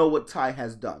I don't know what Ty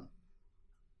has done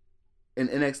in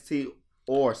NXT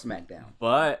or SmackDown.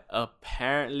 But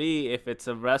apparently, if it's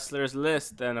a wrestler's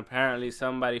list, then apparently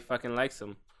somebody fucking likes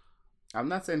him. I'm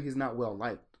not saying he's not well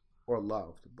liked or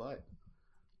loved, but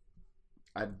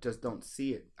I just don't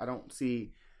see it. I don't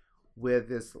see where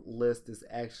this list is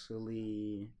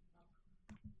actually.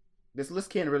 This list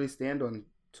can't really stand on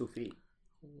 2 feet.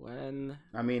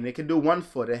 I mean, it can do 1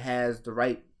 foot. It has the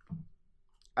right.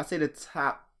 I say the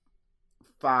top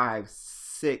 5,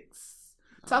 6,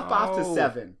 top 5 to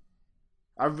 7.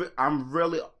 I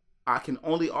can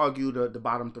only argue the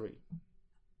bottom 3.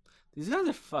 These guys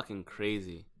are fucking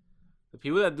crazy. The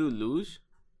people that do luge.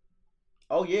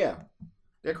 Oh yeah,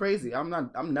 they're crazy. I'm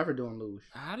never doing luge.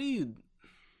 How do you?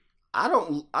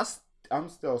 I'm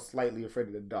still slightly afraid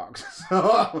of the dark.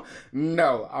 So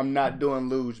no, I'm not doing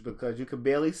luge because you can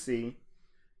barely see.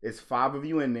 It's 5 of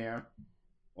you in there.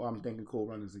 Or I'm thinking Cool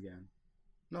Runners again.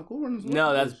 No, Cool Runners.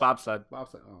 No, that's bobsled.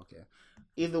 Bobsled. Oh, okay.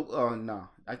 No.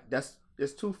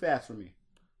 It's too fast for me.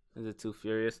 Is it too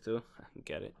furious too? I can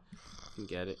get it.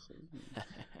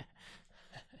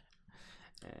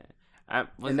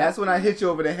 And that's when I hit you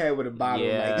over the head with a bottle,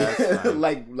 Yeah,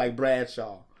 like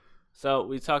Bradshaw. So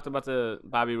we talked about the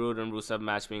Bobby Roode and Rusev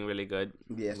match being really good.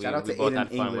 Yeah, shout out to both Aiden had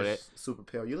fun English, with it. super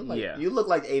pale. You look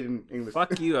like Aiden English.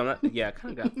 Fuck you! I'm not. Yeah, I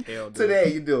kind of got pale. Dude.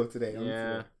 Today you do it today.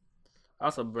 Yeah. I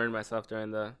also burned myself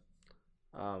during the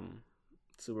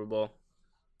Super Bowl.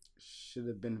 Should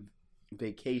have been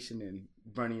vacationing,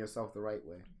 burning yourself the right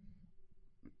way.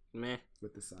 Meh.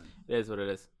 With the sun. It is what it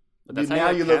is. But Now how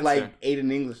you get look like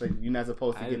Aiden English. Like you're not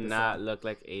supposed to I get do the not sun. look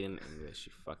like Aiden English.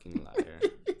 You fucking liar.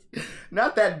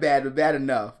 Not that bad, but bad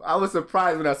enough. I was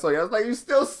surprised when I saw you. I was like, "You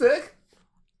still sick?"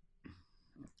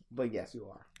 But yes, you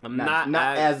are. I'm not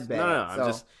as bad. No. So, I'm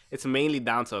just. It's mainly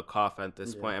down to a cough at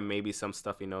this point, and maybe some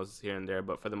stuffy nose here and there.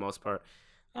 But for the most part,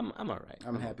 I'm alright.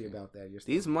 I'm happy about that.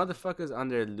 These motherfuckers on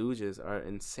their luges are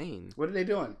insane. What are they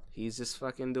doing? He's just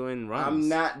fucking doing runs. I'm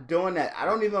not doing that. I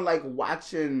don't even like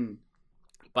watching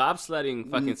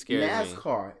bobsledding. Fucking scares me.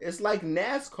 NASCAR. It's like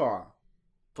NASCAR,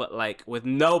 but like with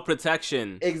no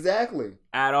protection. Exactly.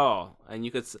 At all, and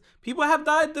you could. People have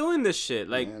died doing this shit.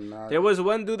 Like there was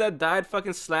one dude that died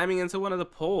fucking slamming into one of the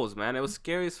poles. Man, it was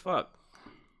scary as fuck.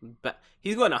 But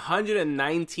he's going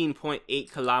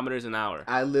 119.8 kilometers an hour.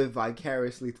 I live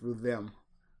vicariously through them.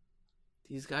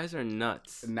 These guys are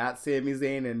nuts. Not Sami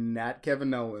Zayn and not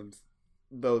Kevin Owens.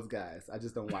 Those guys. I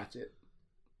just don't watch it.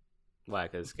 Why?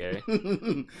 Because it's scary?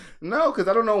 No, because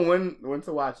I don't know when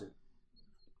to watch it.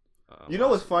 You know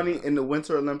what's funny? In the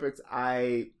Winter Olympics,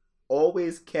 I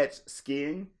always catch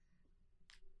skiing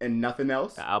and nothing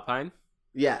else. The Alpine?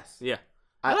 Yes. Yeah.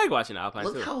 I like watching Alpine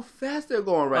look too. Look how fast they're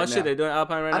going right now. Oh shit, they're doing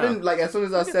Alpine right now. I didn't like as soon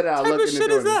as I said it. I looked. What type of shit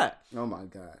is that? Oh my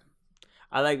god.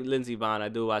 I like Lindsey Vonn. I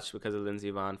do watch because of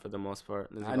Lindsey Vonn for the most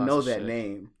part. I know that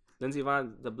name. Lindsey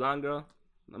Vonn, the blonde girl,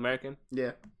 American.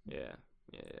 Yeah. Yeah.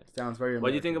 Sounds very American. What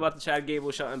do you think about the Chad Gable,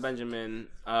 Shelton Benjamin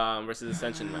versus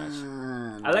Ascension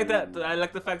match? I like that. I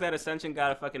like the fact that Ascension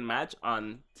got a fucking match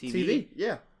on TV.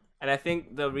 Yeah. And I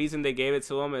think the reason they gave it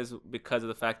to him is because of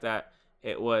the fact that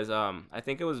it was I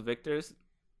think it was Victor's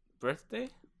birthday.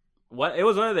 What? It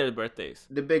was one of their birthdays.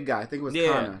 The big guy. I think it was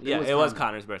Connor. It was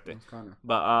Connor's birthday. It was Connor.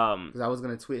 But because I was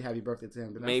gonna tweet happy birthday to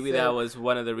him. But maybe that was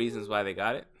one of the reasons why they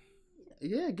got it.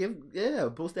 Yeah,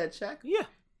 boost that check. Yeah.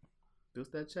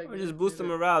 Boost that check. Or just boost the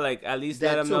morale. Like at least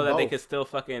let them know that they could still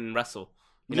fucking wrestle.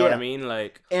 You know what I mean?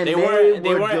 Like and they weren't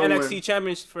NXT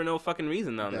champions for no fucking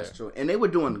reason down there. That's true. And they were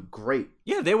doing great.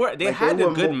 Yeah, they were. They had a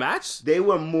good match. They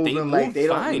were moving like they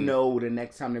don't know the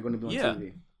next time they're going to be on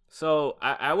TV. So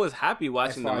I was happy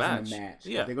watching the match.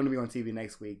 Yeah, they're going to be on TV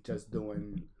next week, just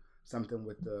doing something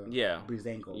with the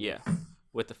Breezango. Yeah,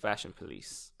 with the Fashion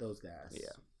Police. Those guys. Yeah,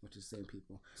 which is the same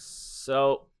people.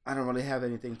 So I don't really have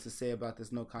anything to say about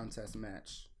this no contest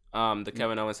match. The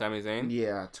Kevin Owens Sami Zayn.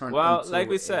 Yeah, like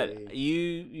we said,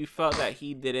 you felt that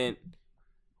he didn't.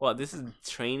 Well, this is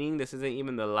training. This isn't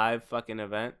even the live fucking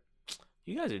event.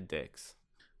 You guys are dicks.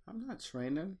 I'm not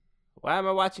training. Why am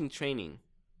I watching training?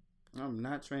 I'm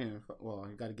not training. Well,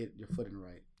 you got to get your footing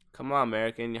right. Come on,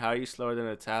 American. How are you slower than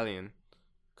Italian?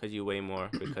 Because you weigh more.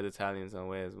 Because Italians don't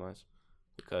weigh as much.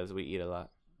 Because we eat a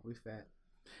lot. We fat.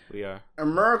 We are.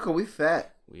 America, we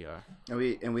fat. We are.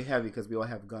 And we heavy because we all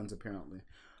have guns apparently.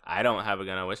 I don't have a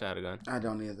gun. I wish I had a gun. I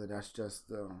don't either. That's just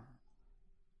the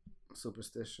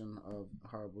superstition of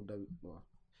horrible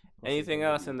Anything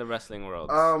else in the wrestling world?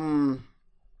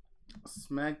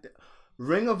 SmackDown.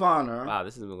 Ring of Honor. Wow,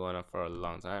 this has been going on for a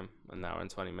long time. An hour and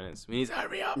 20 minutes. We need to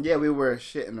hurry up. Yeah, we were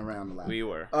shitting around a lot. We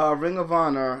were. Ring of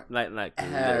Honor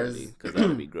has because that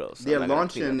would be gross. They're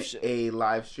launching a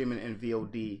live streaming in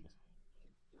VOD.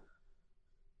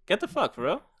 Get the fuck, for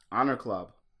real? Honor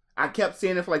Club. I kept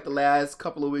seeing it for like the last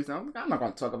couple of weeks. And I'm like, I'm not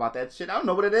gonna talk about that shit. I don't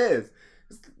know what it is.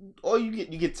 Or you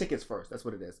get tickets first. That's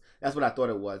what it is. That's what I thought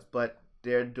it was. But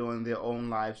they're doing their own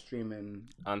live streaming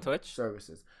on Twitch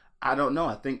services. I don't know.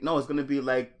 I think it's gonna be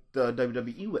like the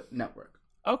WWE network.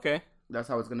 Okay. That's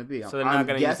how it's gonna be. So they're not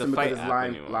gonna use the Fight app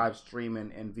anymore. Live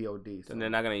streaming and VOD. So they're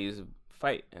not gonna use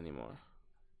Fight anymore.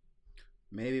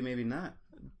 Maybe not.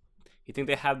 You think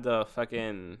they have the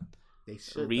fucking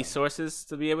resources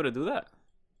to be able to do that?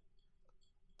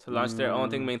 To launch their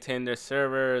own thing, maintain their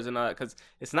servers and all that, because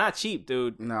it's not cheap,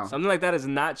 dude. No, something like that is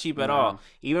not cheap at all.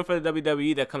 Even for the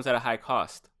WWE, that comes at a high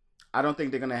cost. I don't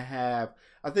think they're gonna have.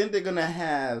 I think they're gonna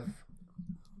have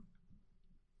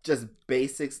just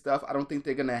basic stuff. I don't think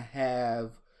they're gonna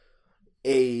have I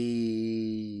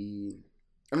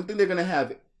don't think they're gonna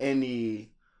have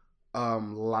any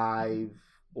live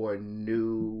or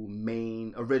new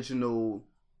main original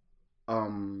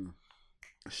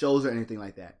shows or anything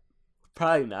like that.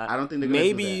 Probably not. I don't think they're gonna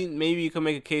do that. Maybe you can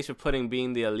make a case for putting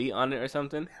Being the Elite on it or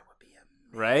something. That would be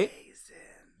amazing. Right?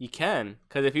 You can,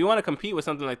 because if you want to compete with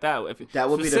something like that, if you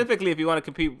want to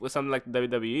compete with something like the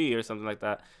WWE or something like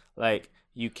that, like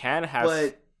you can have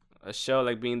a show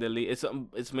like Being the Elite.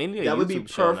 It's mainly a YouTube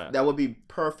show now. That would be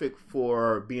perfect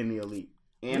for Being the Elite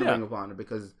and Ring of Honor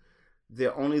because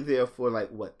they're only there for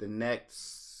the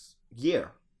next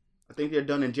year. I think they're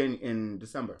done in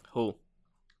December. Who?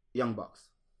 Young Bucks.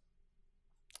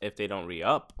 If they don't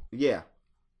re-up. Yeah.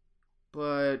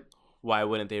 But why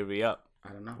wouldn't they re-up? I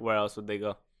don't know. Where else would they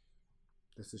go?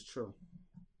 This is true.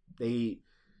 They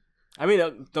I mean,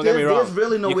 don't get me wrong. There's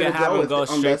really nowhere you to can have go him go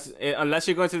unless unless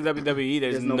you're going to the WWE.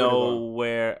 There's nowhere to go.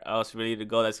 nowhere else really to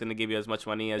go that's going to give you as much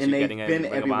money as and you're they've getting at been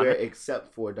Ring of everywhere Honor.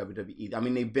 except for WWE. I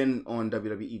mean, they've been on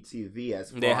WWE TV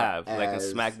as far They have as, like in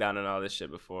SmackDown and all this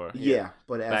shit before. Yeah,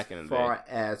 but back as in the far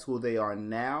as who they are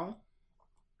now,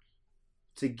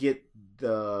 to get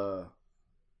the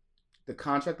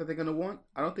contract that they're gonna want,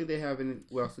 I don't think they have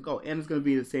anywhere else to go, and it's gonna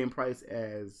be the same price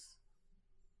as.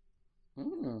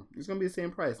 It's gonna be the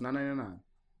same price, $9.99,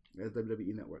 as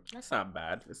WWE Network. That's not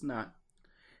bad. It's not,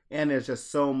 and there's just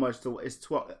so much to. It's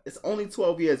 12. It's only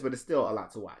 12 years, but it's still a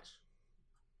lot to watch.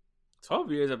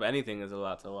 12 years of anything is a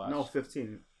lot to watch. No,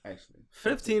 15 actually.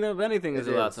 15 of anything is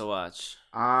a lot to watch.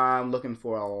 I'm looking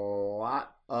for a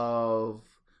lot of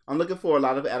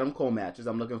Adam Cole matches.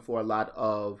 I'm looking for a lot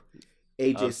of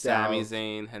AJ Styles, Sami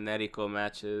Zayn, Henerico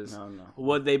matches. No.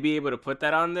 Would they be able to put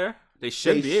that on there? They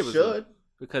should be able to.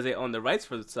 Because they own the rights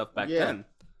for the stuff back then.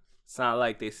 It's not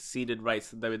like they ceded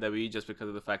rights to WWE just because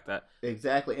of the fact that...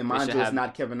 Exactly. And mind you, it's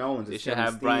not Kevin Owens. They should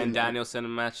have Bryan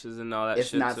Danielson matches and all that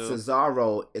shit, too. It's not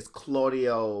Cesaro. It's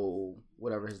Claudio...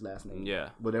 Whatever his last name is. Yeah.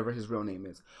 Whatever his real name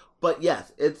is. But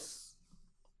yes,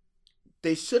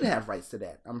 they should have rights to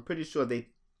that. I'm pretty sure they...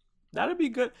 That'd be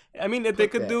good. I mean, if they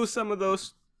could do some of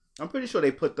those... I'm pretty sure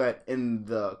they put that in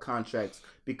the contracts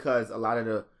because a lot of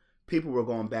the people were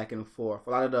going back and forth. A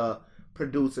lot of the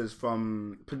producers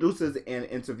and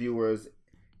interviewers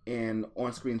and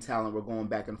on-screen talent were going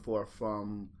back and forth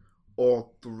from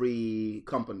all three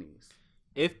companies.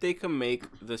 If they can make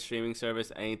the streaming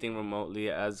service anything remotely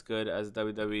as good as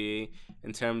WWE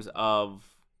in terms of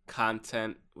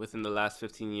content within the last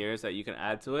 15 years that you can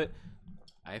add to it,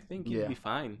 I think you'd be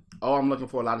fine. Oh, I'm looking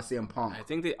for a lot of CM Punk. I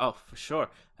think for sure.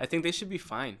 I think they should be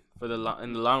fine in the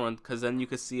long run, because then you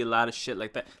could see a lot of shit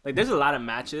like that. Like, there's a lot of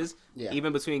matches,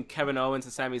 even between Kevin Owens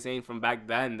and Sami Zayn from back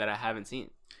then that I haven't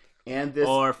seen, and this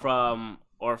or from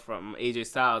AJ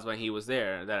Styles when he was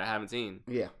there that I haven't seen.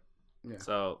 Yeah.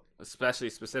 So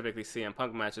specifically CM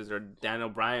Punk matches or Daniel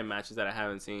Bryan matches that I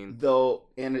haven't seen. Though,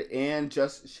 and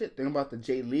just shit. Think about the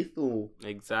Jay Lethal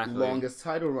longest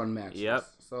title run matches. Yep.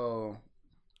 So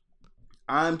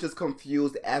I'm just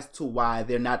confused as to why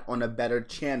they're not on a better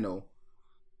channel.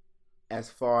 As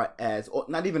far as, or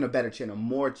not even a better channel,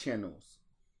 more channels.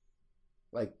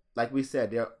 Like we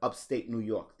said, they're upstate New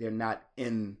York. They're not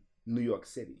in New York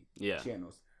City.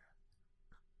 Channels.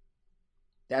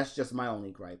 That's just my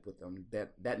only gripe with them.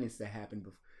 That needs to happen.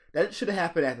 That should have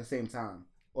happened at the same time,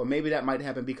 or maybe that might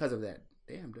happen because of that.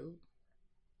 Damn, dude.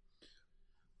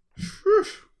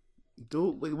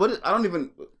 Dude, wait,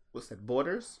 what's that?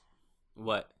 Borders?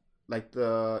 What? Like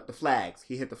the flags.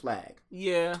 He hit the flag.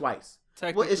 Yeah. Twice.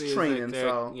 Technically, well, it's training, like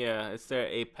so yeah, it's their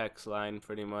apex line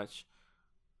pretty much.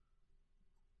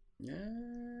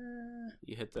 Yeah.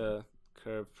 You hit the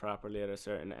curve properly at a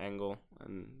certain angle,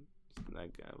 and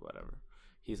like whatever.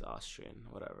 He's Austrian,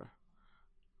 whatever.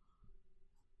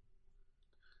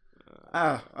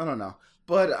 I don't know,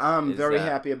 but I'm very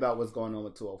happy about what's going on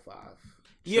with 205.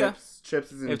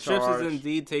 Trips is in charge. If Trips is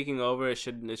indeed taking over, it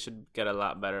should get a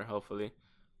lot better, hopefully.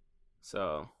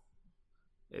 So,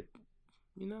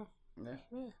 Yeah.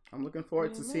 I'm looking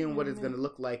forward to seeing what it's going to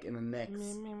look like in the next...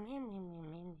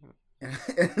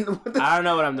 I don't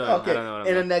know what I'm doing. Okay. I don't know what I'm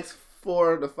doing. The next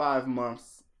 4 to 5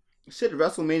 months. Shit,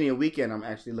 WrestleMania weekend, I'm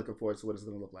actually looking forward to what it's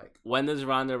going to look like. When does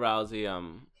Ronda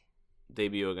Rousey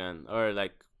debut again? Or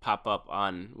like pop up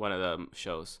on one of the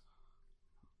shows?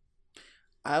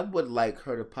 I would like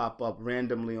her to pop up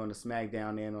randomly on the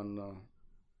SmackDown and on the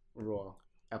Raw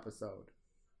episode.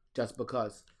 Just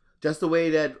because. Just the way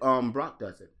that Brock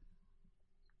does it.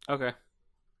 Okay.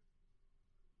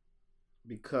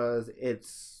 Because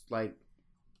it's like,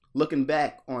 looking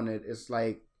back on it, it's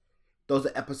like, those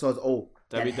are episodes,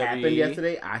 that happened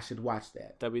yesterday, I should watch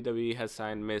that. WWE has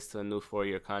signed Miz to a new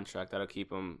 4-year contract that'll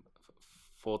keep him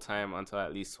full-time until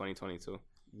at least 2022.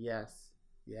 Yes.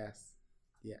 Yeah.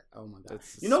 Oh my God.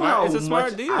 It's a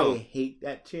smart deal. I hate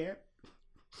that chant.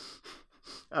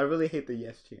 I really hate the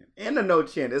yes chant and the no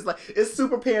chant. It's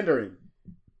super pandering.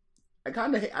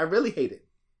 I really hate it.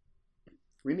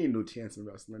 We need new chants in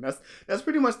wrestling. That's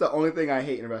pretty much the only thing I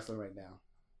hate in wrestling right now.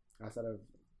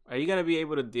 Are you gonna be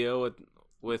able to deal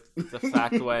with the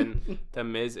fact when the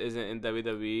Miz isn't in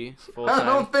WWE full time? I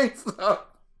don't think so.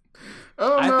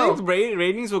 I think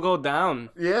ratings will go down.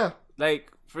 Yeah,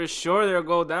 like for sure they'll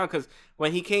go down because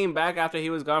when he came back after he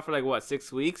was gone for like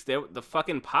 6 weeks, the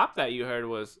fucking pop that you heard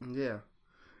was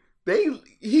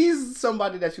He's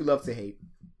somebody that you love to hate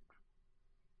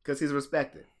because he's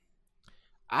respected.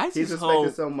 I He's just respected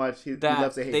hope so much. He that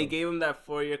loves to hate they him. gave him that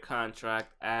 4-year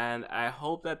contract, and I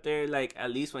hope that they're like, at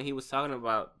least when he was talking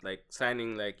about like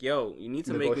signing, like, yo, you need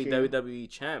to make me Negotiating. WWE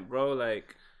champ, bro.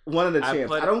 Like, One of the I champs.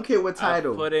 put- I don't care what I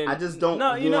title. put in- I just don't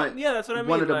No, you know, want yeah, that's what I mean.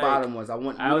 one of the like, bottom ones. I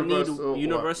want I would need Universal.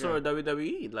 Universal or, or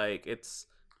WWE. Like, it's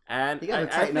and He got to I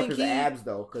tighten up think his abs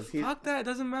though, because he. Fuck that, it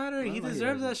doesn't matter. No, He no, he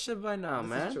deserves doesn't. that shit by now, This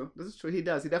man. is true. This is true. He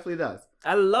does. He definitely does.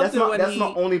 I loved it when That's he.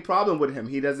 my only problem with him.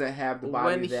 He doesn't have the body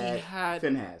when he that had-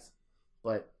 Finn has.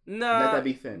 But Nah, let that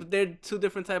be Finn. they're two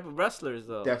different type of wrestlers,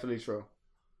 though. Definitely true.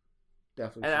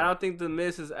 Definitely And true. I don't think the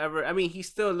Miz has ever. I mean, he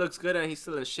still looks good and he's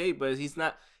still in shape, but he's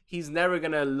not. He's never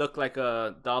gonna look like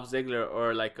a Dolph Ziggler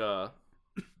or like a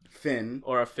Finn.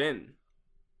 Finn.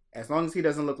 As long as he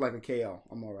doesn't look like a KO,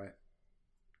 I'm all right.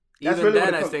 That's Even really what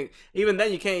then, it I comes- think. Even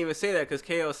then, you can't even say that because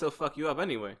KO will still fuck you up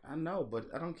anyway. I know, but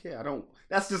I don't care. I don't.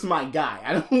 That's just my guy.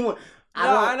 I don't. No,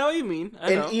 I know what you mean.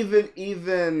 I know. And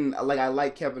even like I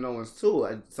like Kevin Owens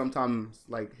too. Sometimes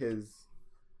like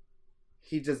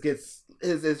he just gets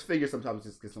his figure sometimes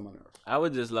just gets on my nerves. I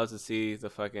would just love to see the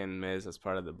fucking Miz as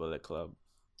part of the Bullet Club.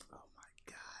 Oh my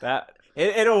god. That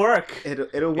it'll work. It'll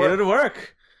work. It'll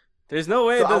work. There's no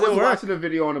way So it I was doesn't work. watching a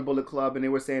video on the Bullet Club, and they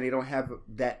were saying they don't have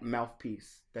that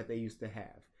mouthpiece that they used to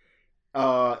have.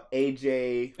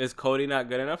 AJ Is Cody not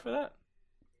good enough for that?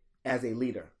 as a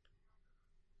leader.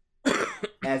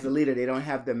 As a leader, they don't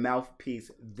have the mouthpiece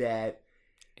that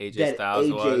AJ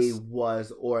Styles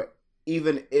was, or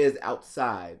even is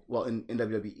outside. Well, in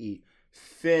WWE,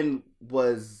 Finn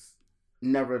was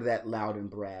never that loud and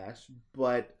brash,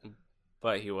 but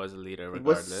but he was a leader What's-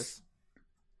 regardless.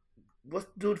 what's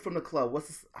the dude from the club?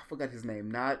 I forgot his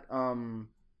name. Not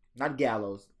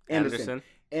Gallows. Anderson.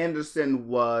 Anderson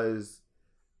was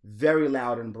very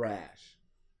loud and brash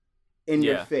in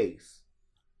your Yeah. face.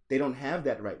 They don't have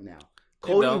that right now. They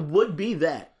Cody don't. would be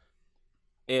that,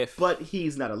 If but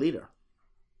he's not a leader.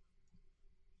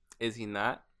 is he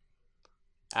not?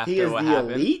 After He is what the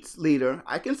happened. elite's leader.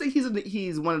 I can say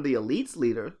he's one of the elite's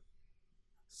leader,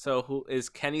 So who is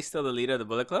Kenny still the leader of the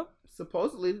Bullet Club?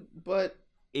 supposedly, but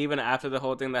Even after the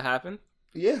whole thing that happened?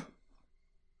 yeah.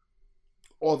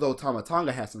 Although Tama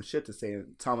Tonga has some shit to say,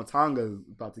 and Tama Tonga is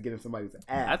about to get in somebody's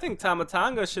ass. I think Tama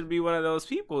Tonga should be one of those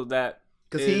people that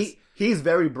because is- he's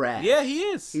very brash. Yeah, he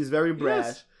is. He's very He brash.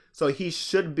 is. So he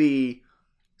should be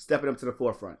stepping up to the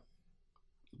forefront.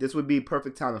 This would be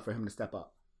perfect timing for him to step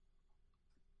up.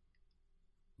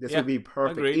 This Yeah, would be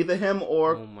perfect. agreed. Either him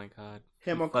or Oh my god.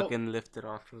 him He or Cole. fucking lifted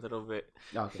off a little bit.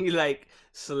 Okay. He like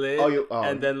slid Oh.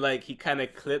 and then like he kind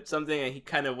of clipped something and he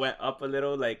kind of went up a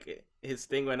little, like his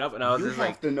thing went up, and I was You just have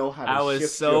like, to know how to I was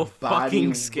shift so your body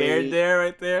fucking scared weight. there,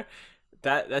 right there.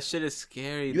 That shit is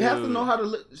scary. You dude. have to know how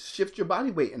to shift your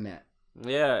body weight in that.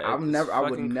 Yeah, I would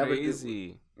it's never do-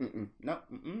 crazy. No,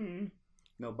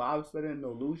 no bobsledding,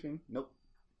 no lugeing. Nope.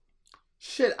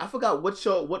 Shit, I forgot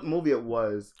what movie it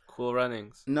was. Cool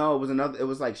Runnings, No, it was another. It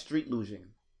was like street lugeing.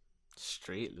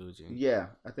 straight luging. Yeah,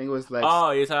 I think it was like.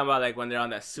 Oh, you're talking about like when they're on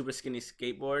that super skinny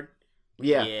skateboard?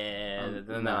 yeah.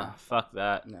 No, nah. fuck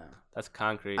that. Nah. That's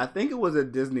concrete. I think it was a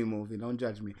Disney movie. Don't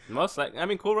judge me. Most like, I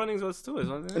mean, Cool Runnings was too,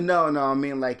 isn't it? No, I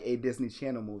mean like a Disney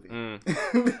Channel movie.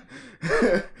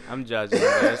 I'm judging,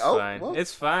 but it's Oh, fine. well,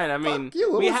 It's fine. I mean, fuck you,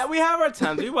 it was- we have our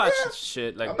times. We watch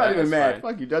shit like I'm that. not even It's mad.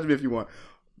 fine. Fuck you. Judge me if you want.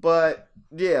 But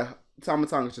yeah, Tama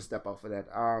Tonga should step up for that.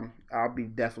 I'll be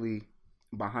definitely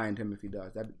behind him if he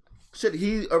does that. Shit,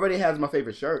 he already has my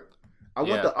favorite shirt. I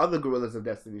want Yeah. the other Gorillas of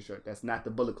Destiny shirt. That's not the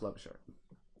Bullet Club shirt.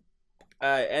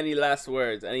 Any last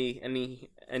words?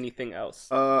 Anything else?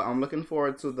 I'm looking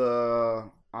forward to the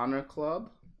Honor Club.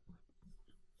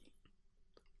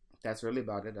 That's really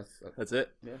about it. That's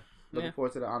it. Yeah. Looking Yeah.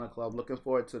 forward to the Honor Club. Looking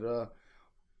forward to the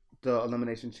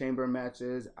Elimination Chamber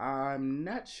matches. I'm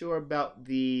not sure about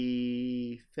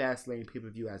the Fastlane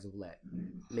pay-per-view as of late.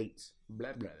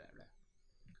 Blah, blah, blah, blah.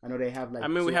 I know they have like. I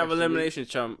mean, we 2 have extra Elimination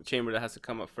Chamber that has to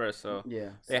come up first, so weeks. Yeah.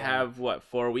 they so- have what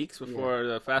 4 weeks before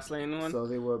the Fastlane one. So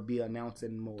they will be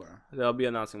announcing more. They'll be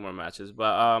announcing more matches,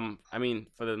 but I mean,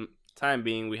 for the time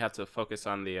being, we have to focus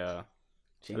on the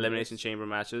Elimination Chamber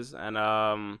matches,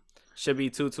 and should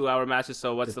be 2 2-hour matches.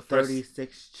 So what's the first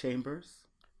 36 chambers?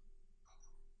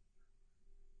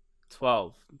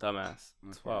 12? Dumbass.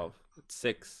 Okay. 12. It's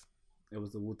 6. It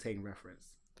was the Wu-Tang reference.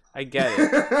 I get it,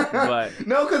 but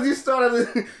no, because you started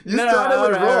with Raw.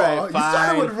 alright, You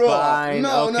started with Raw. fine,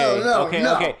 No, okay,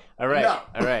 no. okay. All right, No.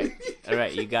 all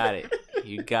right. You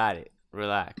got it.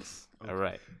 Relax. All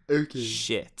right. Okay.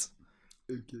 Shit.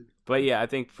 Okay. But yeah, I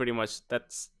think pretty much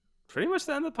that's pretty much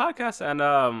the end of the podcast.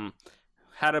 And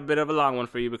had a bit of a long one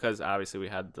for you because obviously we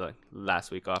had the last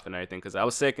week off and everything because I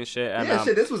was sick and shit. And,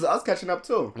 shit, this was us catching up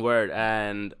too. Word.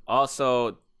 And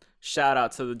also, shout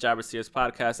out to the Jobber Sears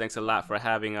podcast. Thanks a lot for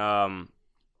having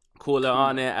Cooler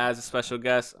on it as a special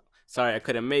guest. Sorry I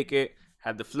couldn't make it.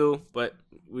 Had the flu, but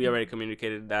we already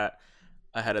communicated that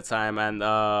ahead of time. And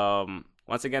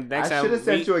once again, thanks. I should have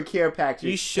sent you a care package.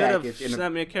 You should have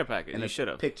sent me a care package. You should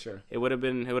have. Picture. It would have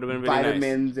been really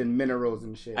vitamins nice. And minerals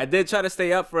and shit. I did try to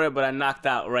stay up for it, but I knocked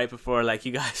out right before like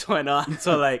you guys went on.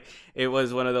 So like it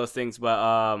was one of those things. But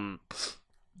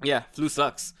yeah, flu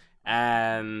sucks.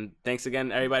 And thanks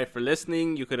again, everybody, for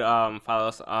listening. You could follow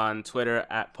us on Twitter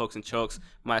at Pokes and Chokes.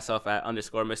 Myself at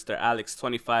 _Mr. Alex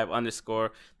 25 _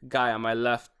 guy on my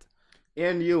left.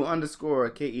 NU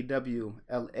 _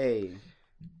 KEWLA.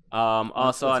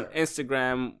 Also on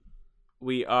Instagram,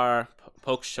 we are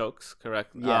Pokes Chokes,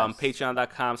 correct? Yes.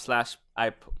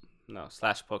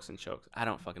 Patreon.com/Pokes and Chokes. I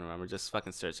don't fucking remember. Just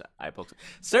fucking search iPokes.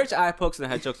 Search iPokes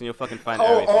and Head Chokes and you'll fucking find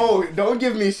everything. Oh, don't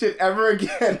give me shit ever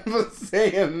again for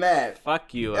saying that.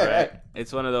 Fuck you, alright?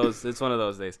 It's one of those days.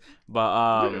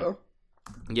 But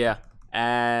yeah.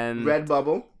 And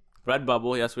Redbubble,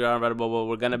 yes, we are on Redbubble.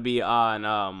 We're gonna be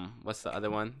on what's the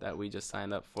other one that we just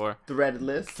signed up for?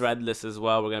 Threadless as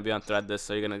well. We're gonna be on Threadless,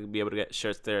 so you're gonna be able to get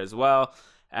shirts there as well.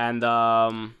 And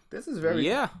this is really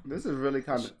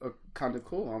kind of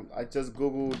cool. I just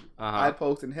googled eye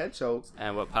pokes and head chokes,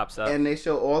 and what pops up? And they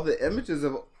show all the images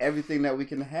of everything that we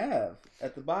can have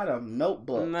at the bottom.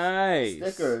 Notebooks, nice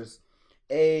stickers,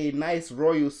 a nice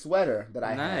royal sweater that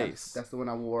I have. That's the one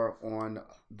I wore on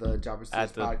the Jobber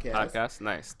Sears podcast.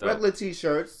 Nice. Dope. Regular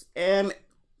t-shirts and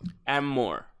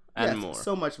more.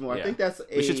 So much more. Yeah. I think that's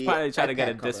we should probably try to get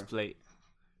a cover. display.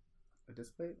 A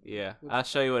display? Yeah. I'll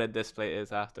show you what a display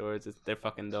is afterwards. They're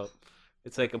fucking dope.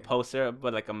 It's like a poster,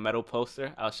 but like a metal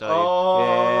poster. I'll show you.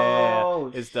 Oh,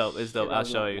 yeah. It's dope. I'll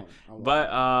show you.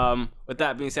 But with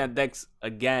that being said, thanks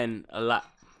again a lot.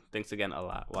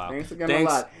 Wow. Thanks a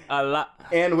lot.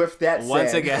 And with that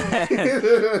once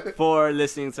again, for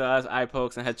listening to us, Eye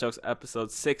Pokes and Head Chokes,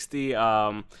 episode 60.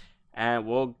 And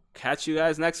we'll catch you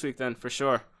guys next week then, for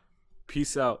sure.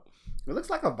 Peace out. It looks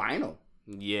like a vinyl.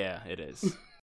 Yeah, it is.